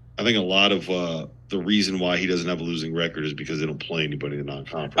 I think a lot of the reason why he doesn't have a losing record is because they don't play anybody in the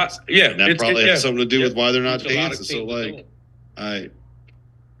non-conference. And that probably has something to do with why they're not dancing. So,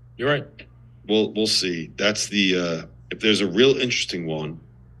 you're right. We'll see. That's the if there's a real interesting one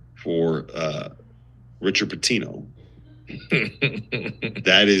for Richard Pitino,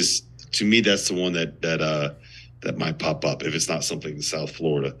 that is, to me, that's the one that might pop up if it's not something in South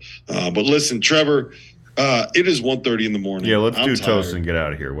Florida. But listen, Trevor. It is 1:30 in the morning. Yeah, let's do toast and get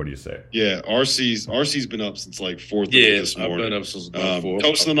out of here. What do you say? Yeah, RC's been up since like 4:30 this morning. I've been up since about 4.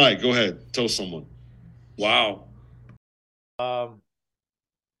 Toast of the night. Go ahead. Toast someone. Wow.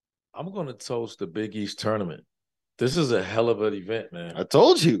 I'm going to toast the Big East tournament. This is a hell of an event, man. I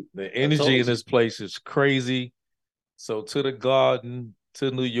told you. The energy in this place is crazy. So to the Garden, to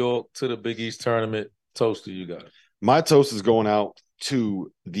New York, to the Big East tournament, toast to you guys. My toast is going out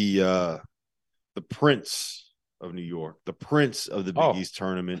to the Prince of New York, the Prince of the Big East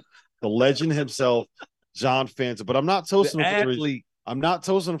tournament, the legend himself, John Fanta. But I'm not toasting him for the reason. I'm not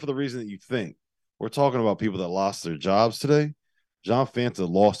toasting him for the reason that you think. We're talking about people that lost their jobs today. John Fanta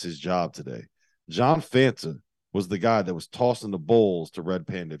lost his job today. John Fanta was the guy that was tossing the bowls to Red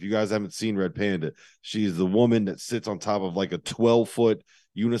Panda. If you guys haven't seen Red Panda, she's the woman that sits on top of like a 12-foot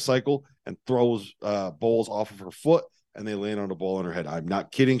unicycle and throws bowls off of her foot, and they land on the ball on her head. I'm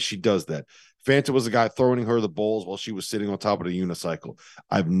not kidding. She does that. Fanta was the guy throwing her the bowls while she was sitting on top of the unicycle.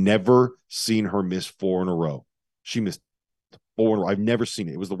 I've never seen her miss 4 in a row. She missed 4 in a row. I've never seen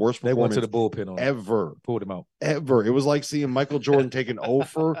it. It was the worst performance. They went to the bullpen on ever. Pulled him out. Ever. It was like seeing Michael Jordan take an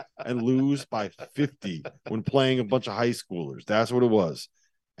offer and lose by 50 when playing a bunch of high schoolers. That's what it was.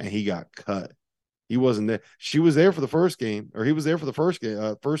 And he got cut. He wasn't there. She was there for the first game, or he was there for the first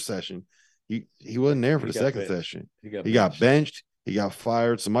game, first session. He wasn't there for the second session. He got benched. He got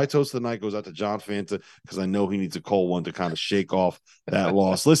fired. So my toast of the night goes out to John Fanta because I know he needs a cold one to kind of shake off that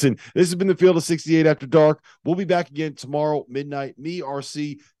loss. Listen, this has been the Field of 68 After Dark. We'll be back again tomorrow, midnight. Me,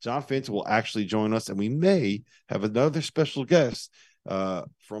 RC, John Fanta will actually join us, and we may have another special guest from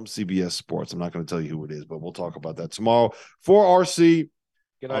CBS Sports. I'm not going to tell you who it is, but we'll talk about that tomorrow. For RC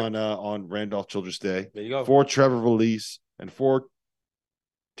on Randolph Children's Day. There you go. For Trevor Valise and for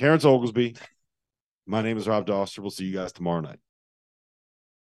Terrence Oglesby, my name is Rob Doster. We'll see you guys tomorrow night.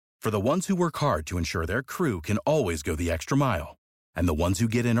 For the ones who work hard to ensure their crew can always go the extra mile, and the ones who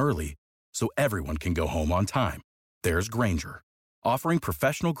get in early so everyone can go home on time, there's Grainger, offering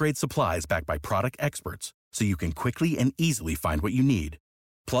professional-grade supplies backed by product experts so you can quickly and easily find what you need.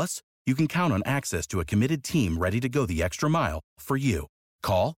 Plus, you can count on access to a committed team ready to go the extra mile for you.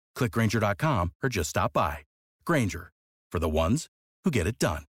 Call, click Grainger.com, or just stop by. Grainger, for the ones who get it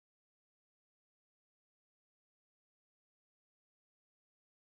done.